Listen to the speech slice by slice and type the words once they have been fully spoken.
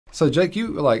So Jake, you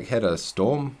like had a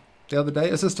storm the other day.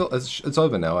 Is it still? It's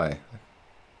over now, eh?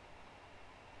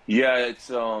 Yeah, it's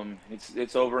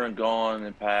over and gone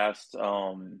and past.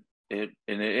 It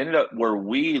ended up where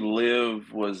we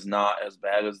live was not as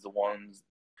bad as the one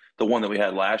that we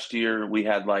had last year. We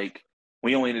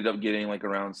only ended up getting like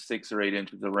around 6 or 8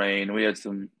 inches of rain. We had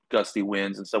some gusty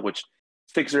winds and stuff, which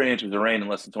 6 or 8 inches of rain in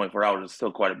less than 24 hours is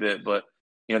still quite a bit, but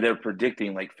they're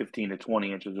predicting like 15 to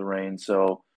 20 inches of rain.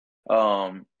 So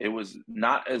it was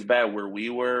not as bad where we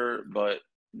were, but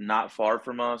not far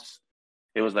from us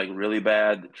it was like really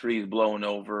bad. The trees blowing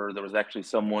over. There was actually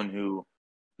someone who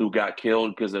got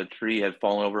killed because a tree had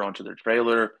fallen over onto their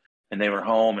trailer, and they were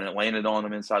home, and it landed on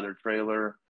them inside their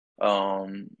trailer,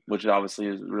 which obviously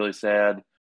is really sad.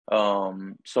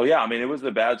 So yeah, I mean, it was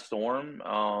a bad storm,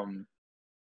 and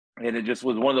it just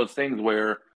was one of those things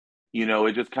where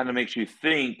it just kind of makes you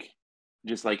think,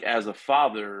 just like as a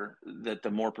father, that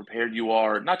the more prepared you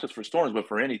are, not just for storms, but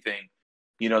for anything,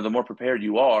 the more prepared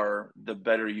you are, the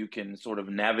better you can sort of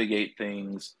navigate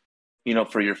things,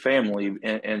 for your family.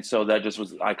 And so that just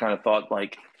was, I kind of thought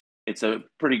like it's a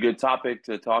pretty good topic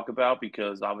to talk about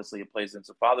because obviously it plays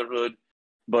into fatherhood,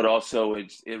 but also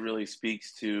it really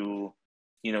speaks to,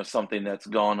 something that's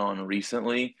gone on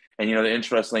recently. And,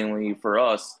 interestingly for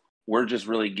us, we're just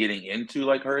really getting into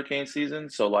like hurricane season.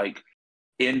 So like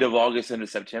end of August into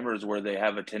September is where they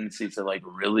have a tendency to like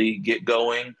really get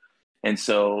going. And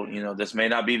so, this may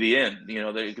not be the end.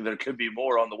 There could be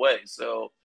more on the way.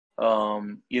 So,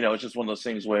 it's just one of those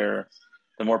things where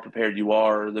the more prepared you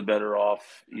are, the better off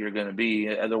you're going to be.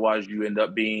 Otherwise, you end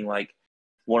up being like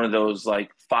one of those like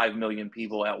 5 million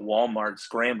people at Walmart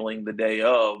scrambling the day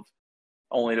of,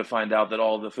 only to find out that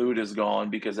all the food is gone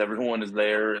because everyone is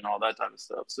there and all that type of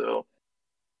stuff. So,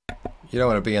 You don't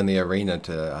want to be in the arena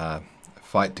to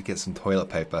fight to get some toilet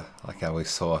paper, like how we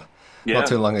saw not yeah.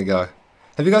 too long ago.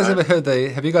 Have you guys Right. ever heard the?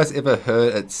 Have you guys ever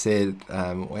heard it said?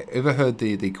 Ever heard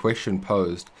the question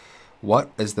posed?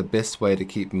 What is the best way to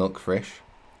keep milk fresh?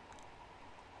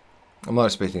 I'm not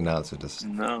expecting an answer. Just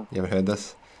No, you haven't heard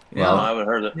this? no, I Well, No, haven't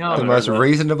heard it. I the no. haven't heard most that. I'm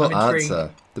reasonable intrigued.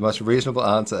 answer. The most reasonable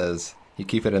answer is you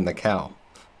keep it in the cow.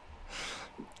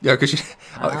 Yeah, because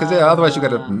otherwise you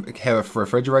got Ah, to have a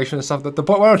refrigeration and stuff. The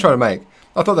point what I'm trying to make,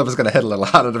 I thought that was going to hit a little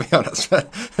harder to be honest.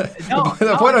 But no, the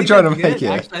no. point I I'm think trying that's to make good.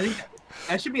 here, Actually, I think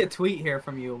that should be a tweet here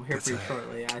from you here it's, pretty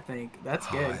shortly. I think that's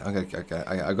oh, good. okay,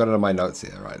 I got it on my notes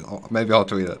here, right? Maybe I'll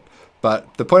tweet it.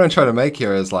 But the point I'm trying to make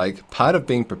here is like part of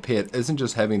being prepared isn't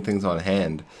just having things on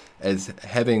hand, is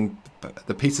having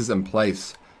the pieces in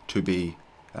place to be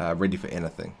ready for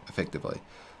anything effectively.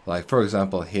 Like for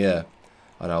example, here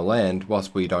on our land,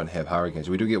 whilst we don't have hurricanes,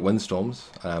 we do get windstorms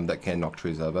that can knock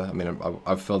trees over. I mean,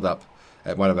 I've filled up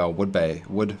at one of our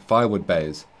firewood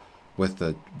bays with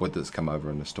the wood that's come over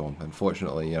in the storm.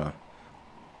 Unfortunately,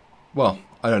 well,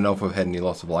 I don't know if we've had any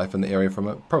loss of life in the area from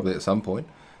it. Probably at some point,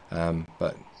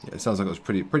 but yeah, it sounds like it was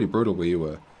pretty brutal where you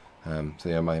were. So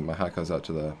yeah, my heart goes out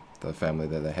to the family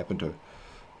that that happened to.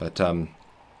 But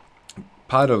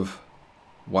part of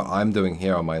what I'm doing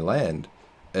here on my land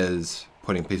is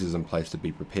putting pieces in place to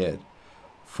be prepared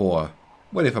for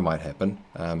whatever might happen,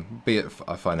 be it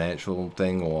a financial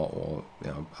thing or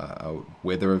a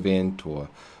weather event or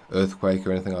earthquake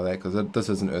or anything like that. Because this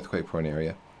is an earthquake-prone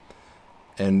area,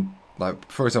 and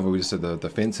like for example, we just did the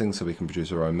fencing so we can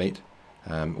produce our own meat.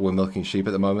 We're milking sheep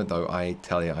at the moment, though. I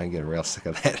tell you, I'm getting real sick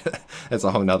of that. It's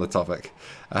a whole nother topic.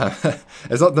 Uh,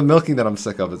 it's not the milking that I'm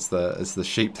sick of; it's the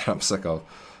sheep that I'm sick of.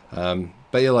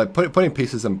 But yeah, like putting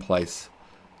pieces in place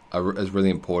is really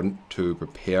important to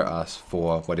prepare us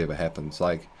for whatever happens.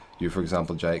 Like you, for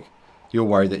example, Jake, you're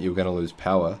worried that you're going to lose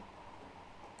power.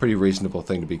 Pretty reasonable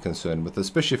thing to be concerned with,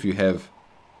 especially if you have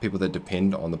people that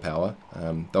depend on the power.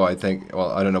 Though I think,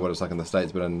 well, I don't know what it's like in the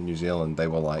States, but in New Zealand, they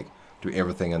will like do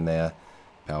everything in their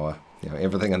power,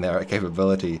 everything in their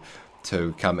capability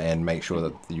to come and make sure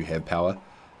that you have power.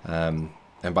 And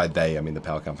by they, I mean the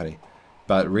power company.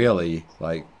 But really,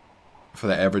 like for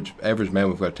the average man,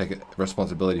 we've got to take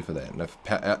responsibility for that. And if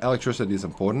electricity is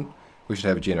important, we should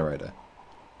have a generator.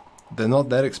 They're not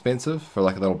that expensive for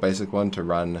like a little basic one to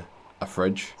run a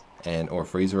fridge and or a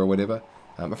freezer or whatever.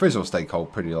 A freezer will stay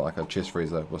cold pretty, like a chest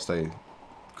freezer will stay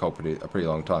cold a pretty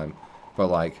long time. But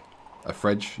like a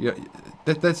fridge,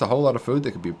 that's a whole lot of food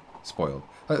that could be spoiled.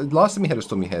 Last time you had a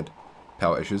storm, you had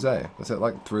power issues, eh? Was it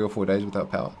like 3 or 4 days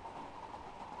without power?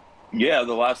 Yeah,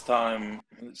 the last time,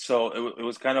 so it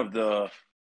was kind of the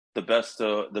best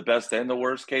and the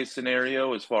worst case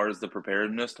scenario as far as the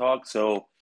preparedness talk. So,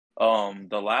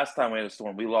 the last time we had a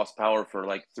storm, we lost power for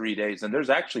like 3 days, and there's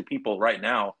actually people right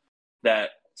now that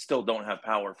still don't have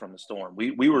power from the storm.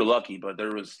 We were lucky, but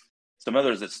there was some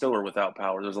others that still are without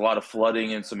power. There's a lot of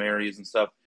flooding in some areas and stuff.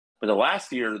 But the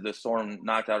last year, the storm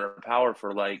knocked out our power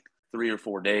for like 3 or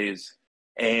 4 days.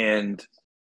 And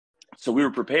so we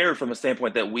were prepared from the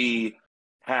standpoint that we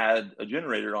had a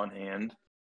generator on hand.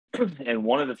 And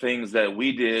one of the things that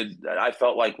we did that I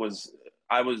felt like was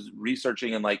I was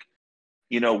researching and like,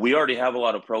 we already have a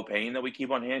lot of propane that we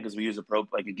keep on hand because we use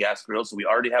like a gas grill. So we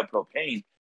already have propane.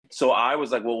 So I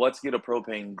was like, well, let's get a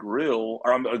propane grill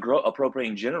or a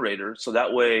propane generator. So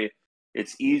that way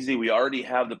it's easy. We already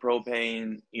have the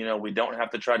propane, we don't have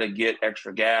to try to get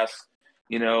extra gas,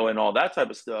 and all that type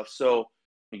of stuff. So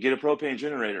we get a propane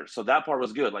generator. So that part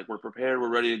was good. Like we're prepared, we're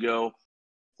ready to go.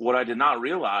 What I did not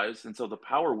realize until the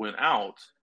power went out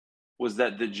was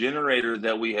that the generator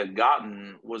that we had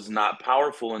gotten was not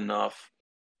powerful enough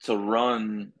to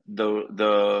run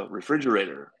the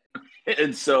refrigerator.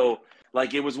 And so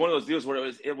like it was one of those deals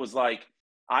where it was like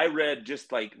I read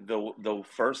just like the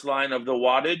first line of the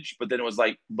wattage, but then it was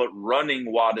like, but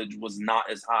running wattage was not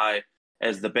as high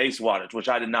as the base wattage, which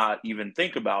I did not even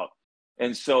think about.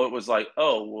 And so it was like,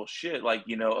 oh, well, shit, like,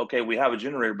 okay, we have a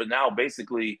generator, but now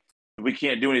basically we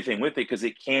can't do anything with it because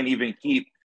it can't even keep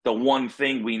the one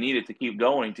thing we needed to keep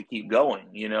going,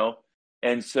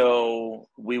 And so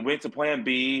we went to plan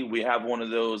B. We have one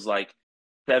of those like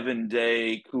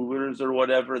 7-day coolers or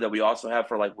whatever that we also have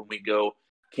for like when we go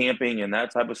camping and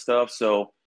that type of stuff.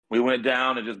 So we went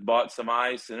down and just bought some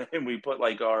ice and we put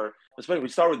like we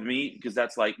start with meat because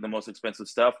that's like the most expensive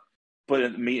stuff.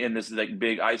 Put meat in this like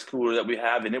big ice cooler that we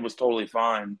have, and it was totally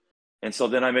fine. And so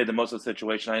then I made the most of the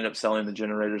situation. I ended up selling the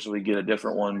generator so we get a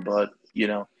different one. But,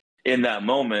 in that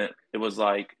moment, it was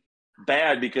like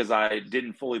bad because I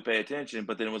didn't fully pay attention,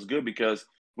 but then it was good because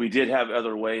we did have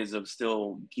other ways of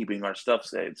still keeping our stuff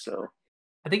safe. So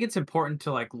I think it's important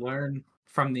to like learn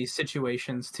from these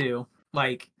situations too.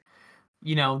 Like,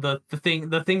 the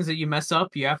things that you mess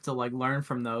up, you have to like learn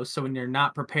from those. So when you're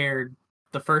not prepared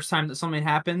the first time that something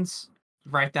happens,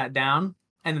 write that down.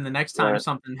 And then the next time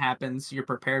something happens, you're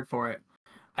prepared for it.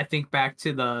 I think back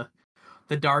to the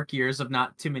dark years of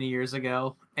not too many years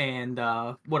ago. And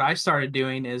what I started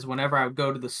doing is whenever I would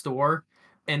go to the store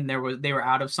and they were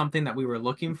out of something that we were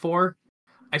looking for,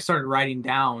 I started writing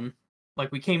down,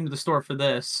 like, we came to the store for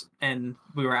this and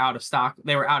we were out of stock.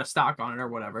 They were out of stock on it or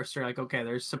whatever. So you're like, okay,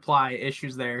 there's supply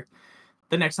issues there.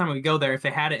 The next time we go there, if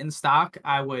they had it in stock,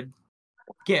 I would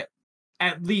get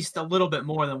at least a little bit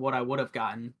more than what I would have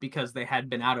gotten because they had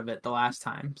been out of it the last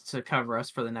time to cover us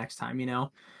for the next time,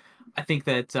 I think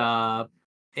that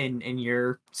in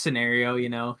your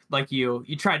scenario, like you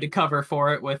tried to cover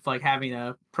for it with like having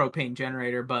a propane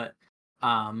generator, but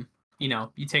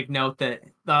you take note that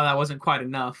that wasn't quite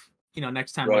enough.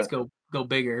 Next time let's go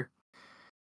bigger.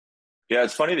 Yeah,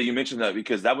 it's funny that you mentioned that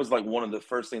because that was like one of the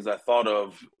first things I thought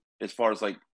of as far as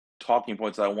like talking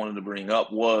points that I wanted to bring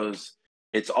up was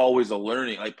it's always a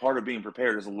learning. Like part of being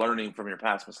prepared is learning from your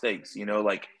past mistakes,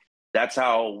 like that's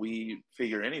how we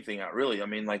figure anything out, really. I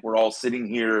mean, like we're all sitting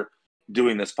here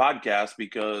doing this podcast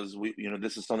because we,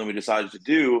 this is something we decided to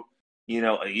do.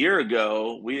 A year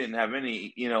ago, we didn't have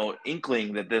any,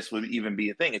 inkling that this would even be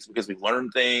a thing. It's because we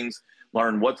learned things,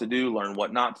 learned what to do, learned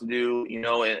what not to do,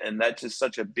 and that's just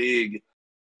such a big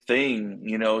thing,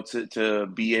 to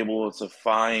be able to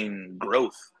find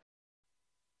growth.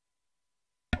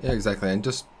 Yeah, exactly. And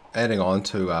just adding on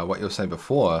to what you were saying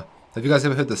before, have you guys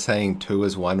ever heard the saying, 2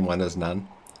 is 1, 1 is none?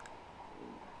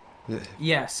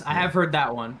 Yes, I have heard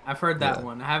that one. I've heard that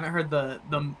one. I haven't heard the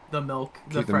milk,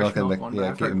 the fresh milk one, but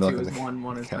I've heard 2 is 1,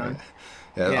 1 is none.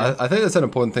 Yeah. I think that's an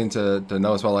important thing to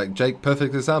know as well. Like Jake,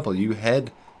 perfect example. You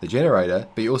had the generator,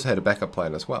 but you also had a backup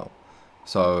plan as well.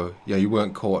 So you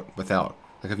weren't caught without.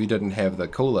 Like if you didn't have the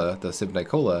cooler, the 7-day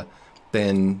cooler,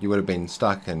 then you would have been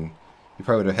stuck and you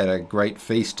probably would have had a great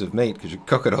feast of meat because you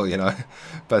cook it all,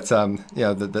 But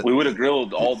we would have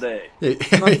grilled all day.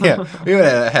 Yeah, we would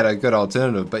have had a good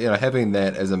alternative. But having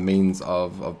that as a means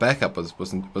of backup was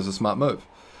a smart move.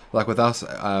 Like with us,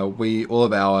 we all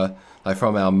of our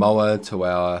from our mower to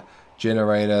our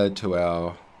generator to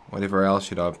our whatever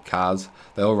else, cars,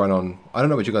 they all run on. I don't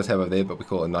know what you guys have over there, but we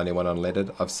call it 91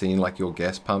 unleaded. I've seen like your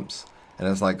gas pumps, and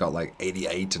it's like got like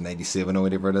 88 and 87 or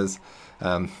whatever it is.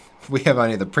 We have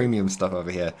only the premium stuff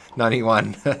over here,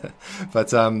 91.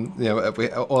 But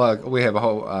we have a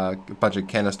whole bunch of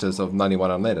canisters of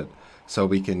 91 unleaded, so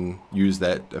we can use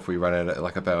that if we run out of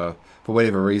like for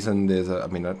whatever reason.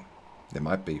 There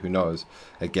might be, who knows,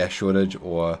 a gas shortage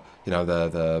or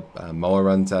the mower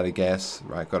runs out of gas.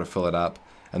 Right, got to fill it up,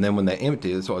 and then when they're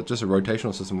empty, it's just a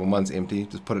rotational system. When one's empty,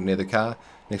 just put it near the car.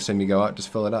 Next time you go out, just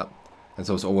fill it up, and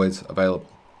so it's always available.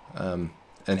 And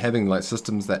having like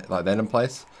systems like that in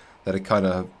place that are kind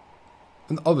of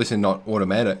obviously not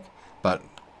automatic, but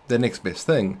the next best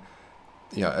thing,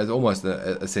 is almost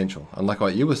essential. And like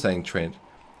what you were saying, Trent,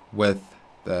 with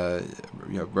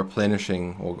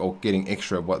replenishing or getting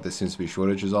extra of what there seems to be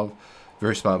shortages of,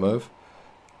 very smart move.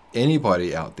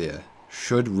 Anybody out there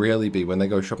should really be, when they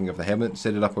go shopping, if they haven't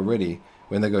set it up already,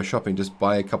 when they go shopping, just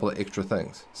buy a couple of extra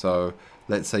things. So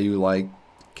let's say you like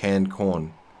canned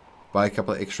corn, buy a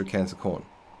couple of extra cans of corn.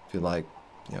 If you like,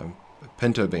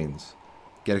 pinto beans,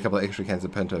 get a couple of extra cans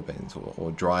of pinto beans,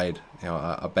 or dried,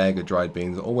 a bag of dried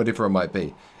beans, or whatever it might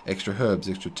be. Extra herbs,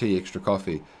 extra tea, extra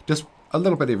coffee, just a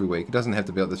little bit every week. It doesn't have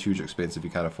to be at this huge expense if you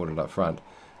can't afford it up front.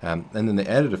 And then the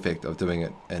added effect of doing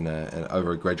it in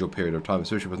over a gradual period of time,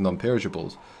 especially with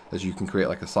non-perishables, is you can create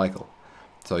like a cycle.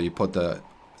 So you put the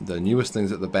newest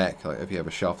things at the back, like if you have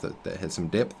a shelf that has some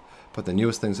depth, put the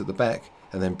newest things at the back,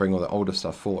 and then bring all the older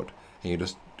stuff forward. And you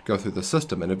just go through the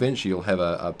system, and eventually you'll have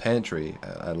a pantry,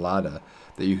 a larder,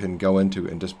 that you can go into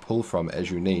and just pull from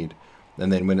as you need.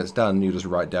 And then when it's done, you just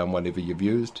write down whatever you've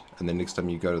used, and then next time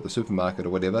you go to the supermarket or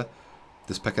whatever,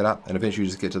 just pick it up, and eventually you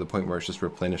just get to the point where it's just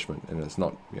replenishment, and it's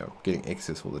not getting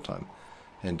excess all the time.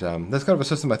 And that's kind of a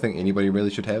system I think anybody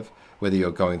really should have, whether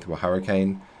you're going through a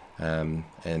hurricane, and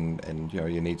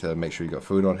you need to make sure you got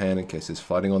food on hand in case there's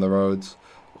flooding on the roads,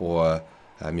 or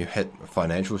you hit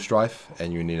financial strife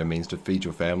and you need a means to feed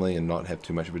your family and not have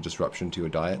too much of a disruption to your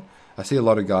diet. I see a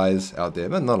lot of guys out there,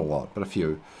 but not a lot, but a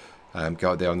few, go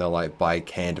out there and they'll like buy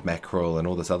canned mackerel and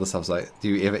all this other stuff. It's like, do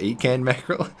you ever eat canned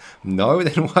mackerel? No,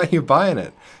 then why are you buying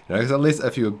it? Because at least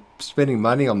if you're spending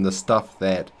money on the stuff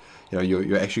that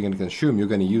you're actually going to consume, you're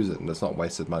going to use it, and it's not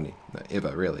wasted money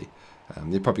ever really.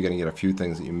 You're probably going to get a few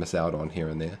things that you miss out on here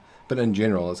and there, but in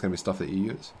general, it's going to be stuff that you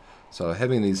use. So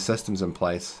having these systems in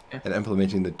place and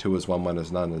implementing the 2 is 1, 1 is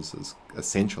none is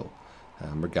essential,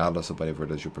 regardless of whatever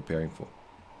it is you're preparing for.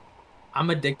 I'm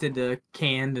addicted to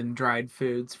canned and dried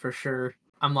foods for sure.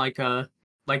 I'm like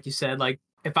you said, like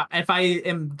if I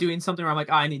am doing something where I'm like,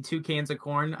 I need 2 cans of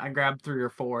corn, I grab 3 or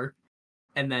 4,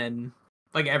 and then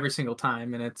like every single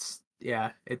time, and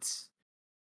I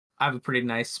have a pretty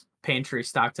nice pantry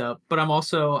stocked up. But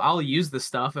I'll use the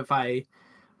stuff if I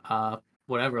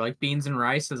whatever, like beans and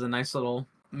rice is a nice little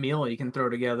meal you can throw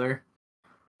together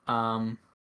in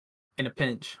a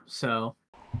pinch. So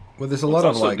there's a lot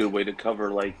of also a good way to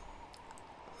cover like.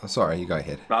 Sorry, you go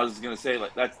ahead. I was just gonna say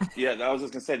like that's I was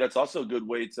just gonna say that's also a good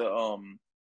way to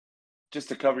just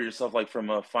to cover yourself like from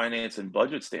a finance and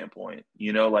budget standpoint.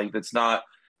 Like that's not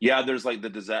there's like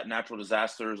the natural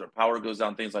disasters or power goes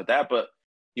down, things like that, but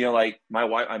like my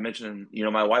wife, I mentioned,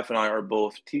 my wife and I are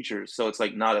both teachers, so it's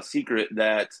like not a secret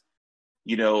that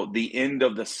the end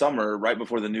of the summer right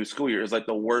before the new school year is like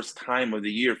the worst time of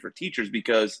the year for teachers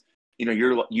because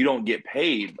you don't get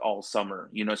paid all summer,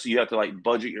 so you have to like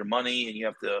budget your money and you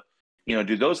have to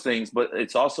do those things. But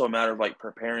it's also a matter of like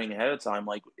preparing ahead of time.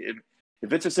 Like if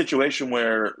it's a situation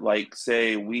where like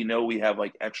say we know we have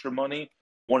like extra money,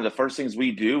 one of the first things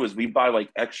we do is we buy like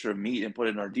extra meat and put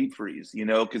it in our deep freeze,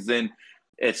 because then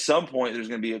at some point there's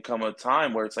going to come a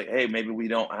time where it's like, hey, maybe we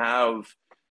don't have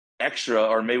extra,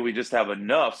 or maybe we just have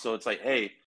enough. So it's like,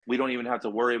 hey, we don't even have to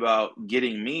worry about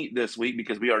getting meat this week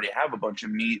because we already have a bunch of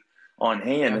meat on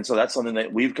hand. And so that's something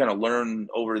that we've kind of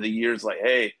learned over the years, like,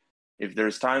 hey, if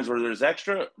there's times where there's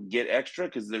extra, get extra,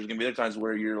 because there's going to be other times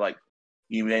where you're like,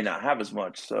 you may not have as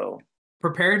much. So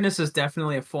preparedness is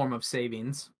definitely a form of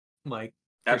savings. Like,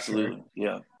 absolutely. Sure.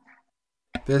 Yeah.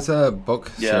 There's a book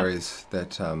series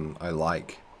that I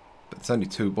like. It's only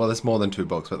 2. Well, there's more than 2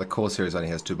 books, but the core series only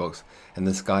has 2 books. And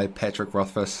this guy, Patrick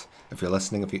Rothfuss, if you're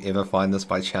listening, if you ever find this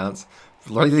by chance,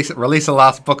 release the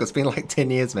last book. It's been like 10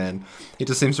 years, man. He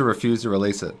just seems to refuse to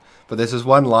release it. But there's this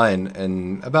one line,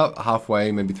 and about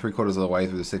halfway, maybe 3/4 of the way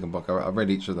through the second book, I've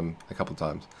read each of them a couple of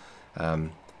times.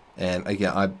 And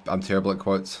again, I'm terrible at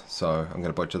quotes, so I'm going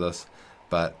to butcher this.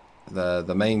 But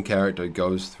the main character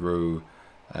goes through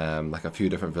like a few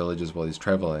different villages while he's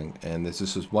traveling, and there's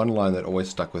just this one line that always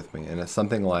stuck with me, and it's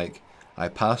something like, I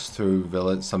passed through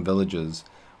some villages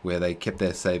where they kept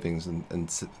their savings and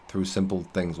through simple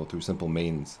things or through simple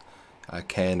means, a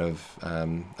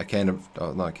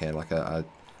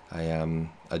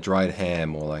dried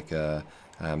ham, or like a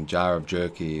jar of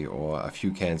jerky, or a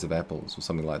few cans of apples, or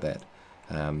something like that.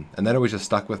 And that always just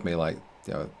stuck with me, like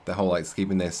the whole like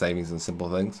keeping their savings in simple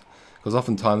things, because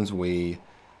oftentimes we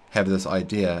have this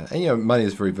idea, and money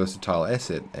is a very versatile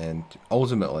asset, and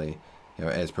ultimately,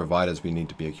 as providers, we need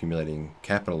to be accumulating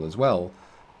capital as well.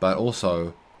 But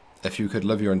also, if you could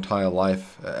live your entire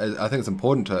life, I think it's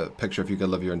important to picture, if you could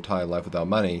live your entire life without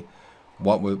money,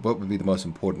 what would be the most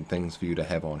important things for you to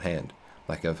have on hand?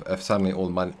 Like if suddenly all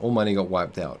money got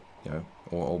wiped out,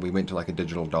 or we went to like a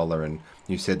digital dollar and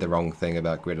you said the wrong thing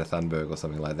about Greta Thunberg or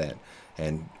something like that,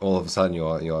 and all of a sudden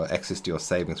your access to your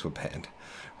savings were banned,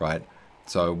 right?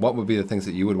 So what would be the things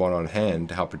that you would want on hand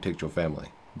to help protect your family?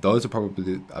 Those are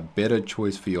probably a better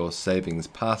choice for your savings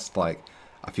past like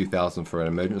a few thousand for an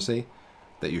emergency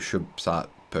that you should start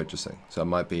purchasing. So it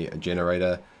might be a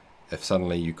generator. If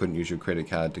suddenly you couldn't use your credit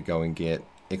card to go and get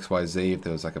XYZ, if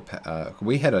there was like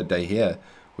we had a day here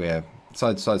where,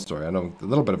 side story, I know a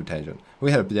little bit of a tangent.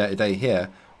 We had a day here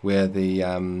where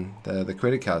the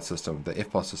credit card system, the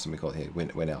FPOS system we call it here,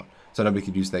 went out. So nobody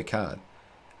could use their card.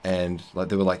 And like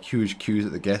there were like huge queues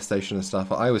at the gas station and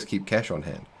stuff. I always keep cash on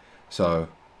hand. So,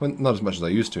 well, not as much as I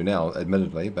used to now,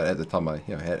 admittedly, but at the time I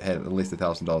had at least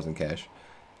 $1,000 in cash.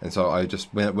 And so I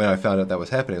just, when I found out that was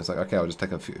happening, I was like, okay, I'll just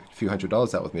take a few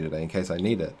 $100s out with me today in case I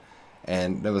need it.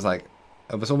 And it was like,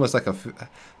 it was almost like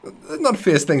not a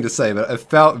fierce thing to say, but it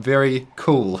felt very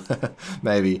cool,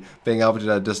 maybe, being able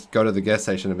to just go to the gas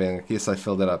station and being like, yes, I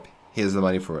filled it up, here's the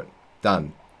money for it,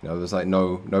 done. You know, it was like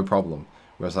no problem.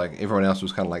 Whereas like everyone else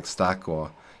was kind of like stuck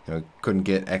or, you know, couldn't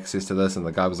get access to this, and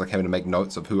the guy was like having to make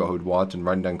notes of who owed what and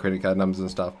writing down credit card numbers and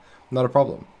stuff. Not a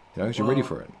problem, you know, because you're ready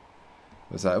for it.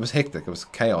 It was hectic, it was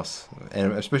chaos,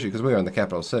 and especially because we were in the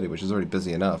capital city, which is already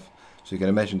busy enough. So you can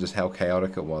imagine just how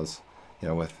chaotic it was, you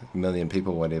know, with a million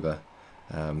people, whatever,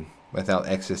 without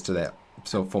access to that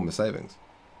form of savings.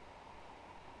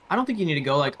 I don't think you need to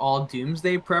go like all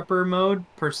doomsday prepper mode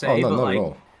per se, Oh, no, but not like, at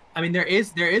all. I mean, there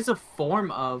is a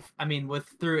form of, I mean,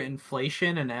 through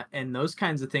inflation and those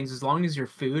kinds of things, as long as your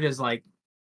food is like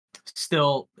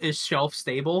still is shelf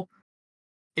stable,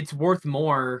 it's worth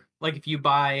more. Like if you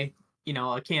buy, you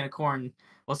know, a can of corn,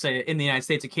 let's say in the United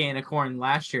States, a can of corn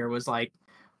last year was like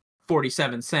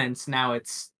 47 cents. Now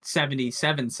it's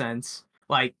 77 cents.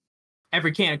 Like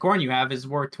every can of corn you have is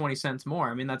worth 20 cents more.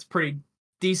 I mean, that's pretty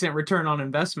decent return on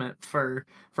investment for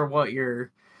what you're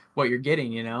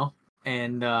getting, you know?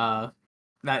 And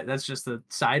that's just a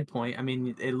side point. I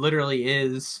mean, it literally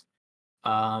is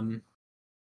a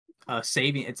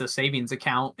savings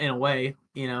account in a way,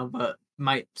 you know, but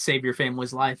might save your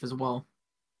family's life as well.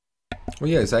 Well,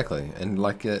 yeah, exactly. And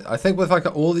like, I think with like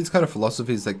all these kind of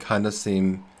philosophies that kind of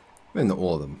seem, I mean, not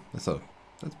all of them.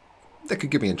 That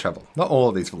could get me in trouble. Not all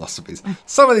of these philosophies.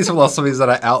 Some of these philosophies that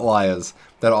are outliers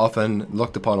that are often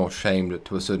looked upon or shamed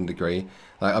to a certain degree.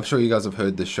 Like, I'm sure you guys have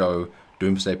heard the show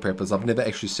Doomsday Preppers. I've never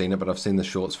actually seen it, but I've seen the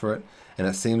shorts for it, and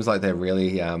it seems like they're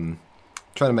really trying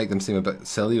to make them seem a bit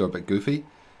silly or a bit goofy,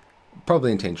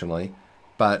 probably intentionally.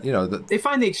 But you know, they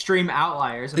find the extreme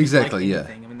outliers. Exactly. Like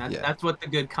anything. I mean, that's what the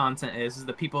good content is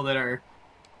the people that are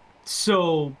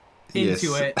so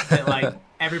into it that like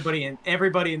everybody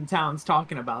in town's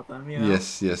talking about them. You know?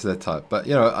 Yes, that type. But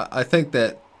you know, I think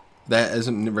that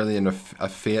isn't really a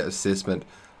fair assessment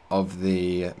of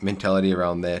the mentality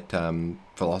around that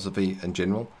philosophy in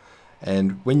general.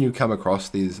 And when you come across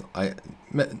these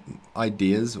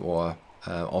ideas or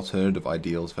alternative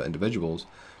ideals for individuals,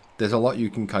 there's a lot you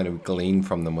can kind of glean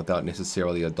from them without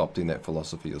necessarily adopting that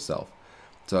philosophy yourself.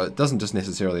 So it doesn't just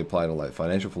necessarily apply to like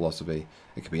financial philosophy.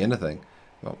 It could be anything.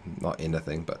 Well, not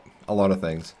anything, but a lot of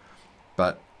things.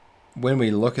 But when we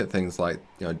look at things like,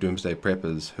 you know, doomsday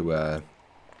preppers who are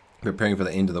preparing for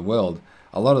the end of the world,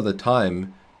 a lot of the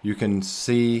time you can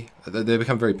see they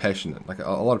become very passionate. Like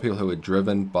a lot of people who are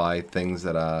driven by things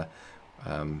that are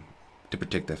to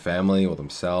protect their family or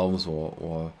themselves,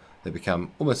 or they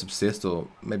become almost obsessed, or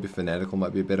maybe fanatical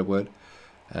might be a better word.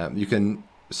 You can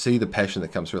see the passion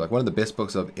that comes through. Like one of the best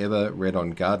books I've ever read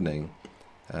on gardening,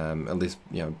 at least,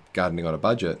 you know, gardening on a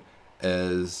budget,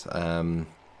 is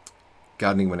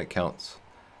Gardening When It Counts.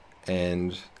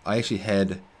 And I actually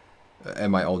had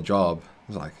at my old job, it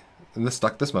was like, and this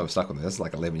moment stuck with me. This is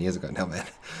like 11 years ago now, man.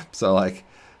 So like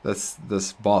this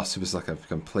boss who was like a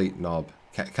complete knob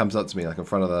comes up to me like in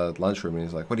front of the lunchroom, and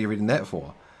he's like, "What are you reading that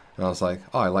for?" And I was like,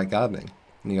 "Oh, I like gardening."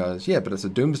 And he goes, "Yeah, but it's a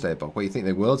doomsday book. What do you think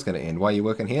the world's going to end? Why are you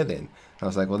working here then?" And I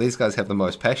was like, "Well, these guys have the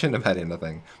most passion about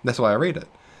anything. That's why I read it."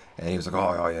 And he was like,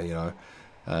 "Oh yeah, you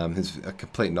know," he's a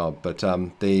complete knob. But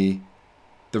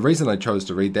the reason I chose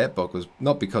to read that book was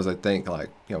not because I think like,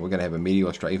 you know, we're going to have a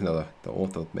meteor strike, even though the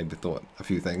author maybe thought a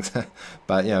few things,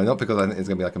 but you know, not because I think it's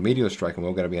going to be like a meteor strike and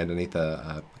we're going to be underneath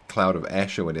a cloud of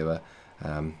ash or whatever.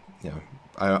 You know,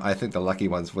 I think the lucky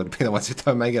ones would be the ones who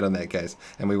don't make it in that case,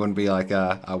 and we wouldn't be like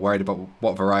worried about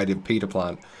what variety of pea to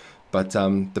plant. But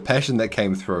the passion that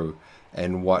came through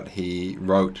and what he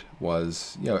wrote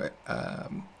was, you know,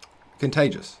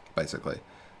 contagious, basically.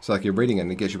 So like you're reading it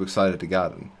and it gets you excited to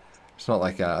garden. It's not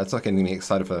like it's not getting me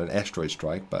excited for an asteroid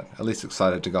strike, but at least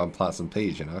excited to go and plant some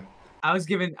peas, you know. I was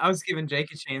giving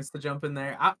Jake a chance to jump in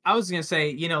there. I was gonna say,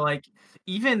 you know, like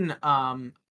even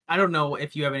I don't know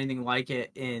if you have anything like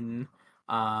it in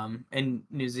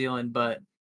New Zealand, but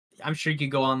I'm sure you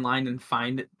could go online and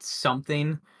find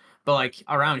something. But like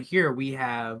around here we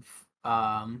have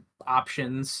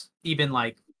options, even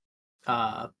like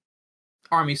uh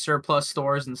army surplus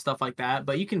stores and stuff like that,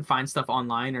 but you can find stuff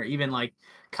online, or even like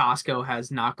Costco has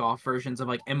knockoff versions of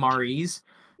like MREs.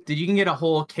 Dude, you can get a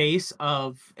whole case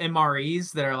of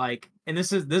MREs that are like, and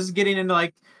this is getting into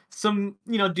like some,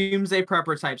 you know, doomsday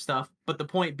prepper type stuff, but the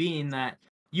point being that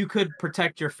you could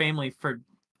protect your family for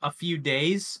a few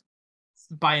days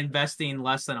by investing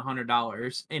less than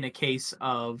 $100 in a case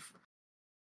of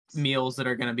meals that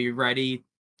are going to be ready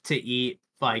to eat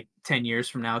like 10 years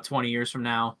from now, 20 years from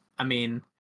now. I mean,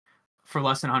 for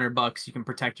less than $100, you can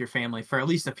protect your family for at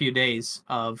least a few days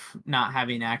of not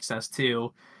having access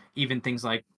to even things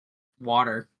like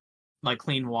water, like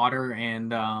clean water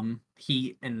and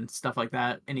heat and stuff like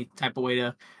that. Any type of way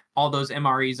to, all those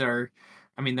MREs are,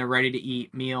 I mean, they're ready to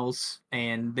eat meals,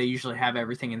 and they usually have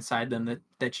everything inside them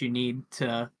that you need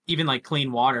to, even like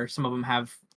clean water. Some of them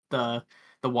have the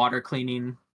water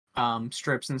cleaning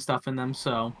strips and stuff in them.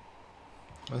 So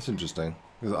That's interesting.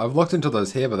 'Cause I've looked into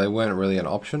those here, but they weren't really an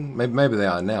option. Maybe they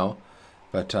are now.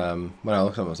 But when I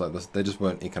looked at them, I was like, they just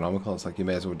weren't economical. It's like you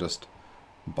may as well just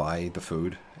buy the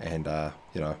food and,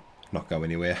 not go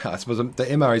anywhere. I suppose the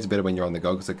MREs are better when you're on the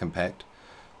go because they're compact.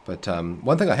 But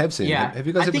one thing I have seen, yeah, have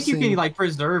you guys I ever think you seen... can like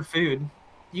preserve food.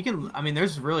 You can, I mean,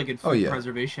 there's really good food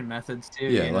preservation methods too.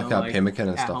 Yeah, you like know, like pemmican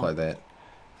and at stuff home. like that.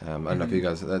 I don't know if you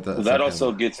guys... Well, that's that like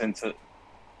also gets into.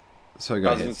 So go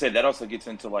I was ahead. gonna say that also gets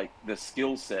into like the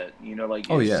skill set. You know, like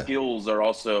Oh, your yeah. skills are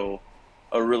also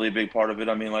a really big part of it.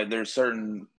 I mean, like there's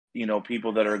certain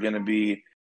people that are going to be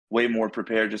way more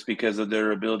prepared just because of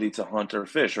their ability to hunt or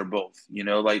fish or both. You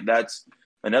know, like that's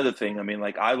another thing. I mean,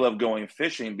 like I love going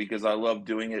fishing because I love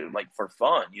doing it like for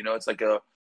fun. You know, it's like a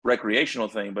recreational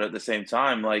thing, but at the same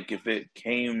time, like if it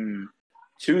came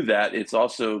to that, it's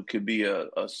also could be a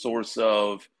source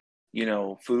of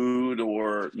food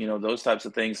or those types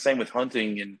of things. Same with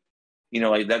hunting, and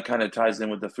like that kind of ties in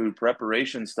with the food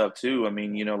preparation stuff too. I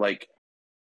mean, like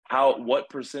what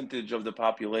percentage of the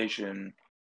population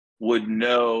would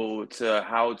know to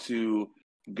how to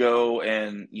go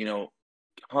and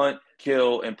hunt,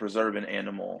 kill, and preserve an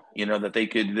animal, that they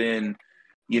could then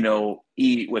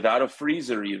eat without a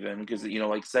freezer even, because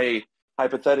like say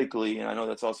hypothetically, and I know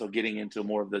that's also getting into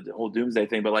more of the whole doomsday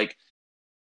thing, but like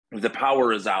the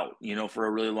power is out, for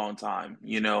a really long time,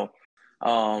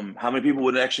 how many people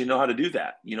would actually know how to do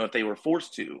that, if they were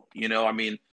forced to, I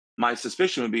mean, my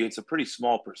suspicion would be it's a pretty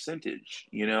small percentage,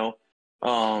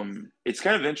 it's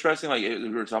kind of interesting. Like we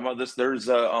were talking about this, there's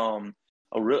an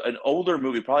older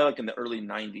movie, probably like in the early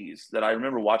 90s, that I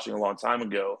remember watching a long time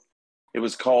ago. It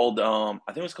was called, I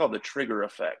think it was called The Trigger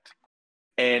Effect.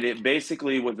 And it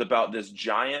basically was about this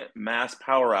giant mass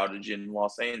power outage in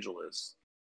Los Angeles.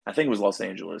 I think it was Los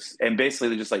Angeles. And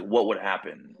basically just like what would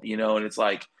happen, and it's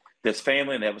like this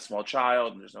family and they have a small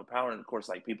child and there's no power. And of course,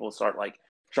 like people start like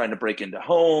trying to break into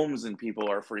homes and people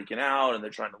are freaking out and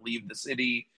they're trying to leave the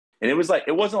city. And it was like,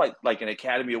 it wasn't like an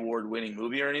Academy Award winning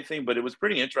movie or anything, but it was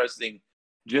pretty interesting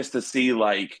just to see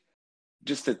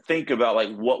just to think about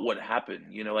like what would happen,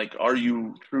 like are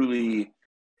you truly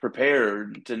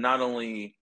prepared to not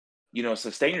only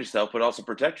sustain yourself but also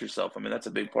protect yourself? I mean, that's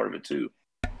a big part of it too.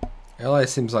 LA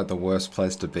seems like the worst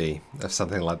place to be if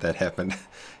something like that happened.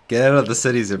 Get out of the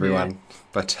cities, Yeah, everyone.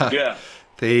 But Yeah,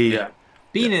 the yeah,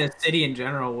 being in a city in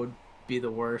general would be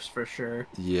the worst for sure.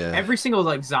 yeah. Every single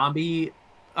like zombie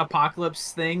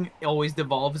apocalypse thing always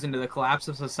devolves into the collapse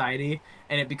of society,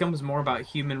 and it becomes more about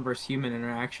human versus human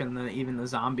interaction than even the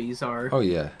zombies are Oh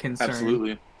yeah. concerned.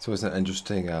 absolutely. It's always an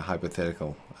interesting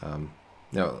hypothetical.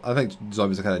 I think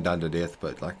zombies are kind of done to death,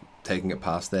 but like taking it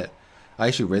past that, I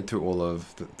actually read through all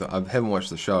of I haven't watched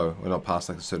the show. We're not past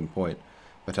like a certain point,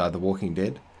 but The Walking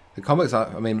Dead, the comics are.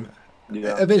 I mean,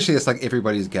 Yeah, eventually it's like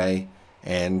everybody's gay,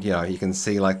 and you can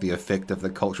see like the effect of the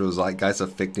cultural zeitgeist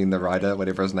affecting the writer,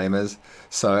 whatever his name is.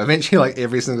 So eventually, like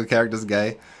every single character's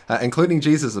gay, including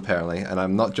Jesus apparently, and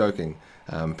I'm not joking.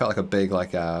 Felt like a big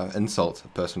like insult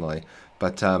personally,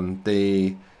 but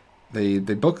the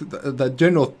book, the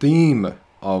general theme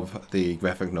of the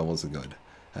graphic novels are good.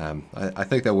 I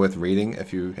think they're worth reading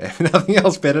if you have nothing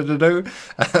else better to do.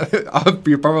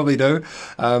 You probably do.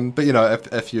 But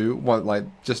if you want like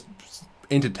just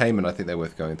entertainment, I think they're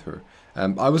worth going through.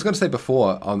 I was going to say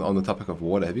before on the topic of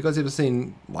water, have you guys ever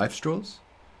seen life straws?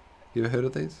 You ever heard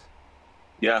of these?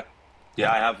 yeah, yeah.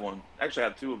 Yeah, I have one. Actually, I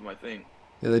have two of them, I think.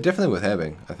 yeah, they're definitely worth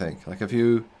having. I think like if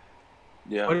you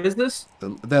Yeah. What is this?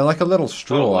 They're like a little Oh,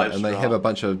 straw, life and they have straw. a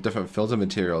bunch of different filter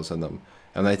materials in them,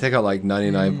 and they take out like Mm.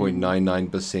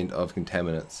 99.99% of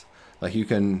contaminants. Like you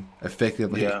can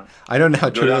effectively, Yeah. I don't know how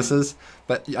Go true this down. is,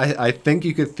 but I think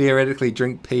you could theoretically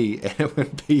drink pee and it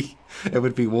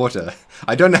would be water.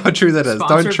 I don't know how true that is.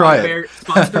 Don't try it.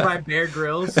 Sponsored by Bear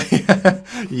Grylls.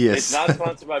 It's Yes. not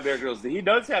sponsored by Bear Grylls. He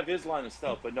does have his line of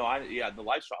stuff, but no, yeah, the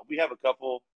life straw. We have a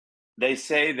couple. They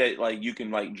say that like you can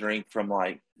like drink from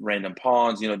like random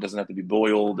ponds. You know, it doesn't have to be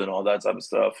boiled and all that type of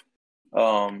stuff.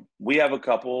 We have a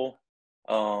couple.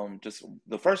 Just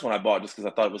the first one I bought just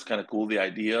because I thought it was kind of cool the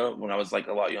idea when I was like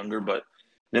a lot younger. But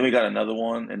then we got another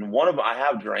one, and one of them I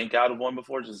have drank out of one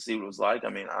before just to see what it was like. I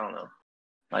mean, I don't know.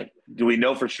 Like, do we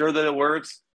know for sure that it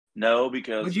works? No, Would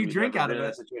because you we've drink never out been of in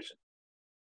that it? situation.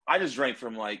 I just drank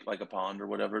from like a pond or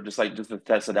whatever, just to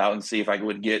test it out and see if I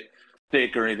would get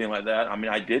thick or anything like that. I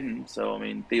mean, I didn't, so I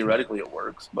mean, theoretically it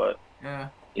works, but Yeah.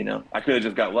 you know, I could have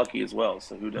just got lucky as well.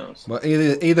 So who knows? Well,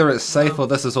 either it's safe Well, or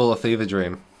this is all a fever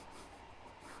dream.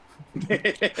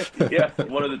 Yeah,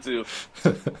 one of the two.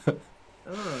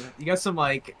 you got some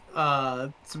like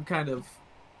some kind of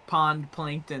pond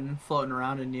plankton floating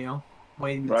around in you,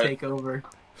 waiting to Right. take over.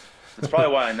 That's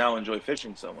probably why I now enjoy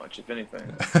fishing so much, if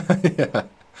anything. Yeah.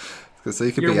 So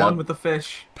you could You're be one with the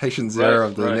fish. patient Right, zero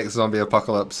of the right. next zombie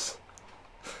apocalypse.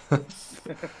 I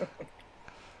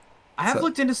have So,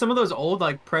 looked into some of those old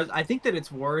like I think that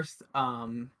it's worth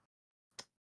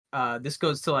this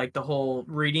goes to like the whole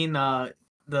reading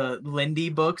the Lindy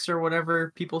books or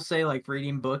whatever people say, like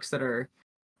reading books that are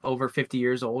over 50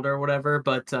 years old or whatever,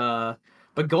 but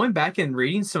going back and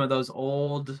reading some of those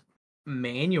old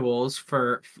manuals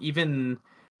for even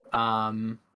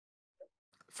um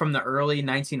from the early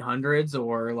 1900s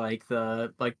or like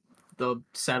the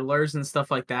settlers and stuff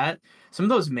like that, some of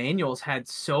those manuals had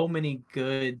so many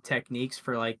good techniques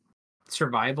for like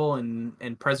survival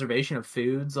and preservation of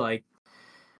foods. Like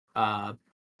uh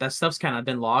that stuff's kind of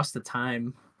been lost to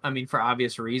time. I mean, for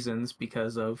obvious reasons,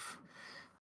 because of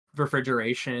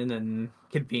refrigeration and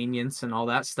convenience and all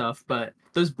that stuff, but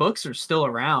those books are still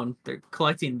around. They're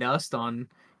collecting dust on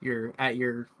your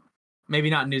maybe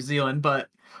not New Zealand, but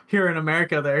here in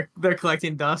America, they're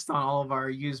collecting dust on all of our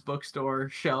used bookstore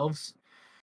shelves.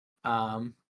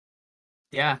 Um,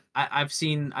 yeah, I've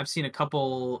seen a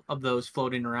couple of those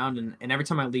floating around, and every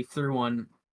time I leaf through one,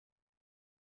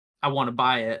 I want to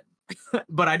buy it,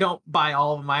 but I don't buy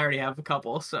all of them. I already have a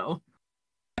couple, so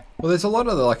well, there's a lot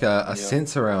of like a Yeah.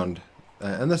 sense around,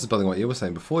 and this is building what you were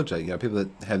saying before, Jake. You know, people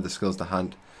that have the skills to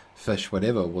hunt, fish,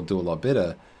 whatever, will do a lot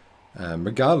better,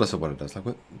 regardless of what it is.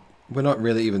 Like we're not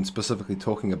really even specifically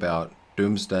talking about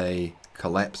doomsday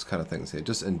collapse kind of things here,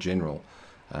 just in general.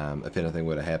 If anything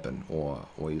were to happen, or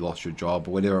you lost your job,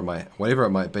 or whatever it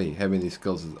might be, having these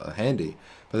skills is handy.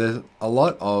 But there's a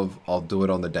lot of I'll do it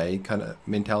on the day kind of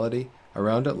mentality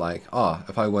around it. Like, oh,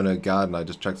 if I want to garden, I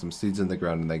just chuck some seeds in the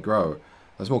ground and they grow.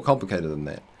 It's more complicated than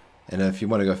that. And if you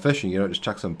want to go fishing, you don't just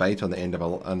chuck some bait on the end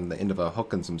of a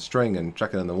hook and some string and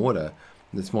chuck it in the water.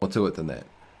 There's more to it than that.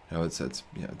 You know, it's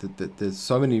you know, there's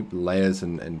so many layers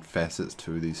and facets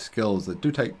to these skills that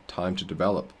do take time to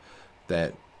develop.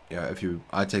 That you know, if you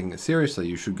are taking it seriously,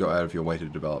 you should go out of your way to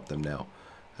develop them now.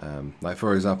 Like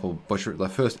for example, the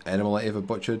first animal I ever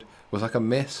butchered was like a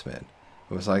mess, man.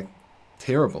 It was like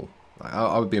terrible.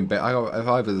 I would be if I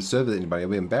ever served it to anybody,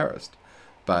 I'd be embarrassed.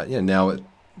 But yeah, now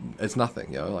it's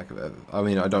nothing. You know, like I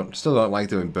mean, I still don't like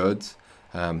doing birds.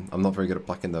 I'm not very good at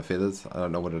plucking the feathers. I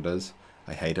don't know what it is.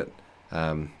 I hate it.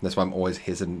 That's why I'm always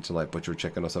hesitant to like butcher a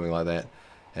chicken or something like that.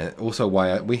 And also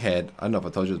why we had, I don't know if I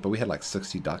told you this, but we had like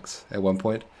 60 ducks at one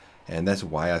point, and that's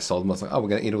why I sold them. I was like, oh, we're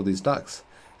gonna eat all these ducks,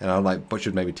 and I like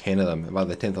butchered maybe 10 of them. And by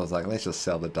the 10th, I was like, let's just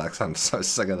sell the ducks. I'm so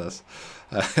sick of this.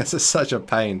 It's just such a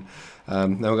pain. Now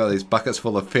we've got these buckets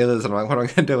full of feathers, and I'm like, what am I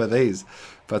gonna do with these?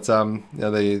 But you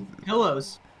know,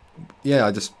 pillows. yeah,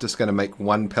 I just gonna make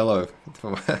one pillow.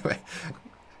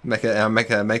 Make it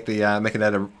make it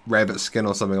out of rabbit skin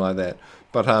or something like that.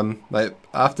 But like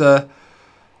after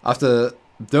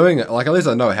doing it, like at least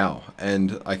I know how,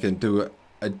 and I can do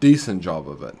a decent job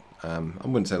of it. I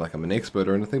wouldn't say like I'm an expert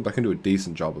or anything, but I can do a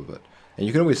decent job of it. And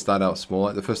you can always start out small.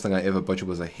 Like the first thing I ever butchered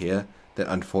was a hare that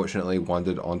unfortunately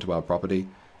wandered onto our property.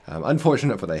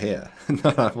 Unfortunate for the hare,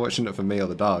 not unfortunate for me or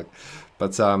the dog.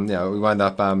 But you know, we wound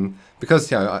up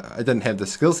because you know I didn't have the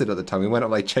skill set at the time. We went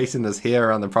up like chasing this hare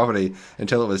around the property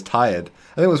until it was tired.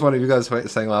 I think it was one of you guys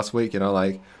saying last week. You know,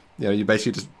 like you know, you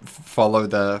basically just follow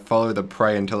the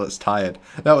prey until it's tired.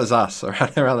 That was us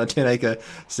around the 10-acre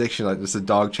section, like just a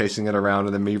dog chasing it around,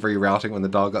 and then me rerouting when the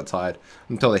dog got tired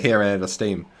until the hare ran out of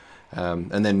steam.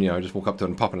 And then, just walk up to it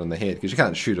and pop it in the head, because you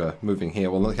can't shoot a moving hair.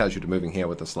 Well, you can't shoot a moving hair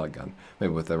with a slug gun.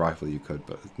 Maybe with a rifle you could,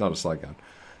 but not a slug gun.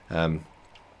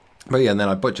 But yeah, and then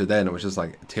I butchered that, and it was just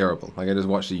like terrible. Like I just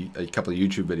watched a couple of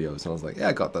YouTube videos, and I was like, yeah,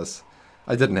 I got this.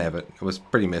 I didn't have it. It was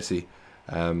pretty messy.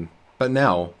 But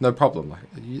now, no problem. Like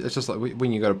it's just like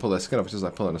when you go to pull that skin off, it's just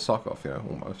like pulling a sock off,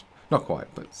 almost. Not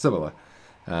quite, but similar.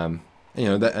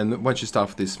 And once you start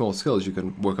with these small skills, you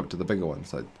can work up to the bigger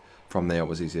ones. Like from there, it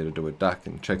was easier to do with duck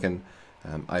and chicken.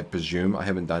 I presume I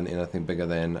haven't done anything bigger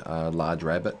than a large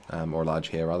rabbit, or a large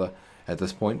hare rather, at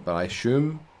this point. But I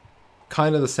assume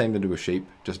kind of the same to do with sheep,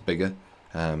 just bigger.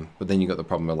 But then you got the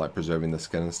problem of like preserving the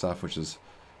skin and stuff, which is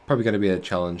probably going to be a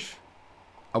challenge.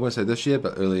 I won't say this year,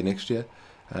 but early next year,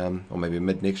 or maybe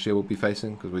mid next year we'll be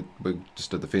facing, because we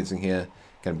just did the fencing here,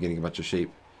 going to be getting a bunch of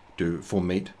sheep for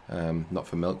meat, not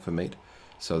for milk, for meat.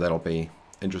 So that'll be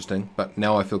interesting. But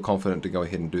now I feel confident to go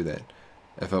ahead and do that.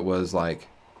 If it was like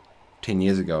 10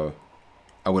 years ago,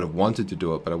 I would have wanted to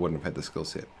do it, but I wouldn't have had the skill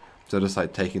set. So just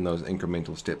like taking those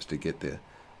incremental steps to get there,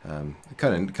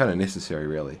 kind of necessary,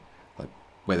 really. Like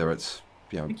whether it's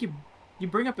I think you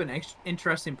bring up an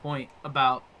interesting point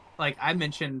about, like I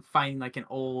mentioned, finding like an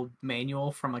old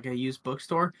manual from like a used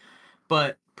bookstore,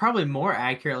 but probably more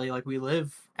accurately, like we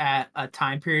live at a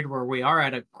time period where we are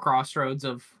at a crossroads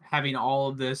of having all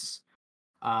of this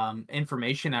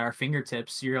information at our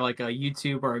fingertips. You're like a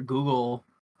YouTube or a Google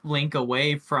link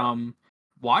away from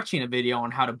watching a video on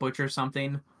how to butcher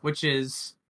something, which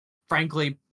is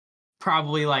frankly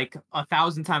probably like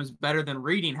 1,000 times better than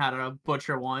reading how to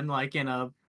butcher one, like in a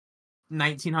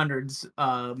 1900s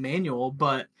manual.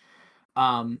 But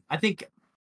I think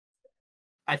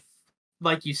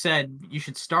like you said, you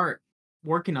should start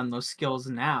working on those skills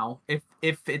now if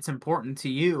it's important to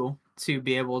you to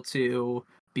be able to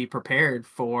be prepared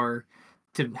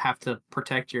to have to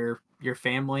protect your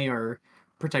family or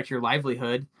protect your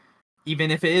livelihood, even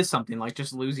if it is something like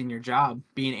just losing your job,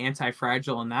 being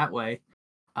anti-fragile in that way.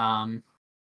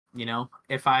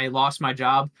 If I lost my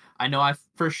job, I know I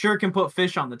for sure can put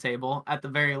fish on the table at the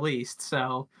very least.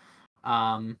 So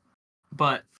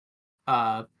but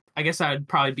I guess I would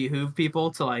probably behoove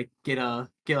people to like get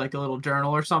like a little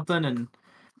journal or something, and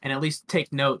at least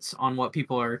take notes on what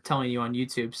people are telling you on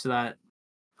YouTube, so that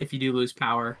if you do lose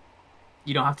power,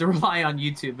 you don't have to rely on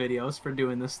YouTube videos for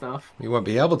doing this stuff. You won't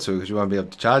be able to, because you won't be able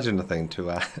to charge anything to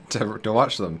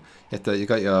watch them. You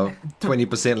got your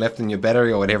 20% left in your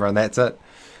battery or whatever, and that's it.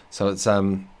 So it's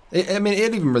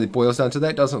it even really boils down to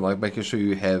that, doesn't it? Like making sure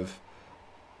you have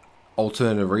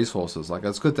alternative resources. Like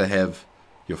it's good to have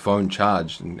your phone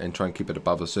charged and try and keep it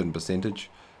above a certain percentage.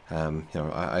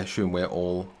 I assume we're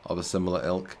all of a similar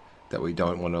ilk, that we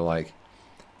don't want to like.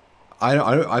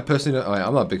 I personally don't,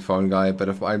 I'm not a big phone guy, but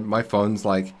if my phone's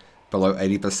like below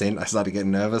 80%, I start to get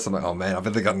nervous. I'm like, oh man, I've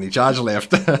really got any charge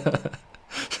left.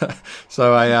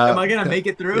 So am I gonna make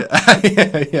it through?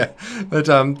 Yeah. But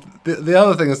the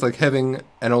other thing is like having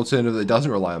an alternative that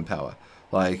doesn't rely on power.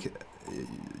 Like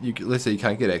let's say you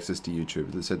can't get access to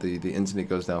YouTube. Let's say the internet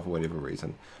goes down for whatever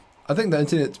reason. I think the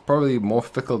internet's probably more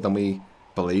fickle than we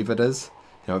believe it is.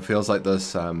 It feels like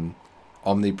this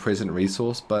omnipresent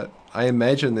resource, but I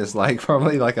imagine there's like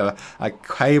probably like a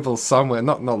cable somewhere,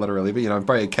 not literally, but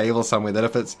probably a cable somewhere that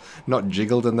if it's not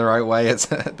jiggled in the right way, it's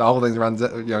the whole thing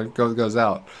goes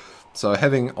out. So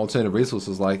having alternative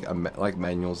resources like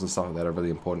manuals and stuff like that are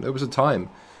really important. It was a time.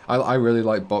 I really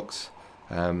like books.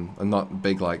 I'm not a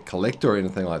big like collector or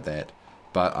anything like that,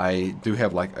 but I do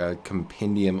have like a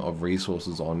compendium of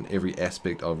resources on every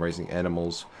aspect of raising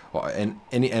animals, or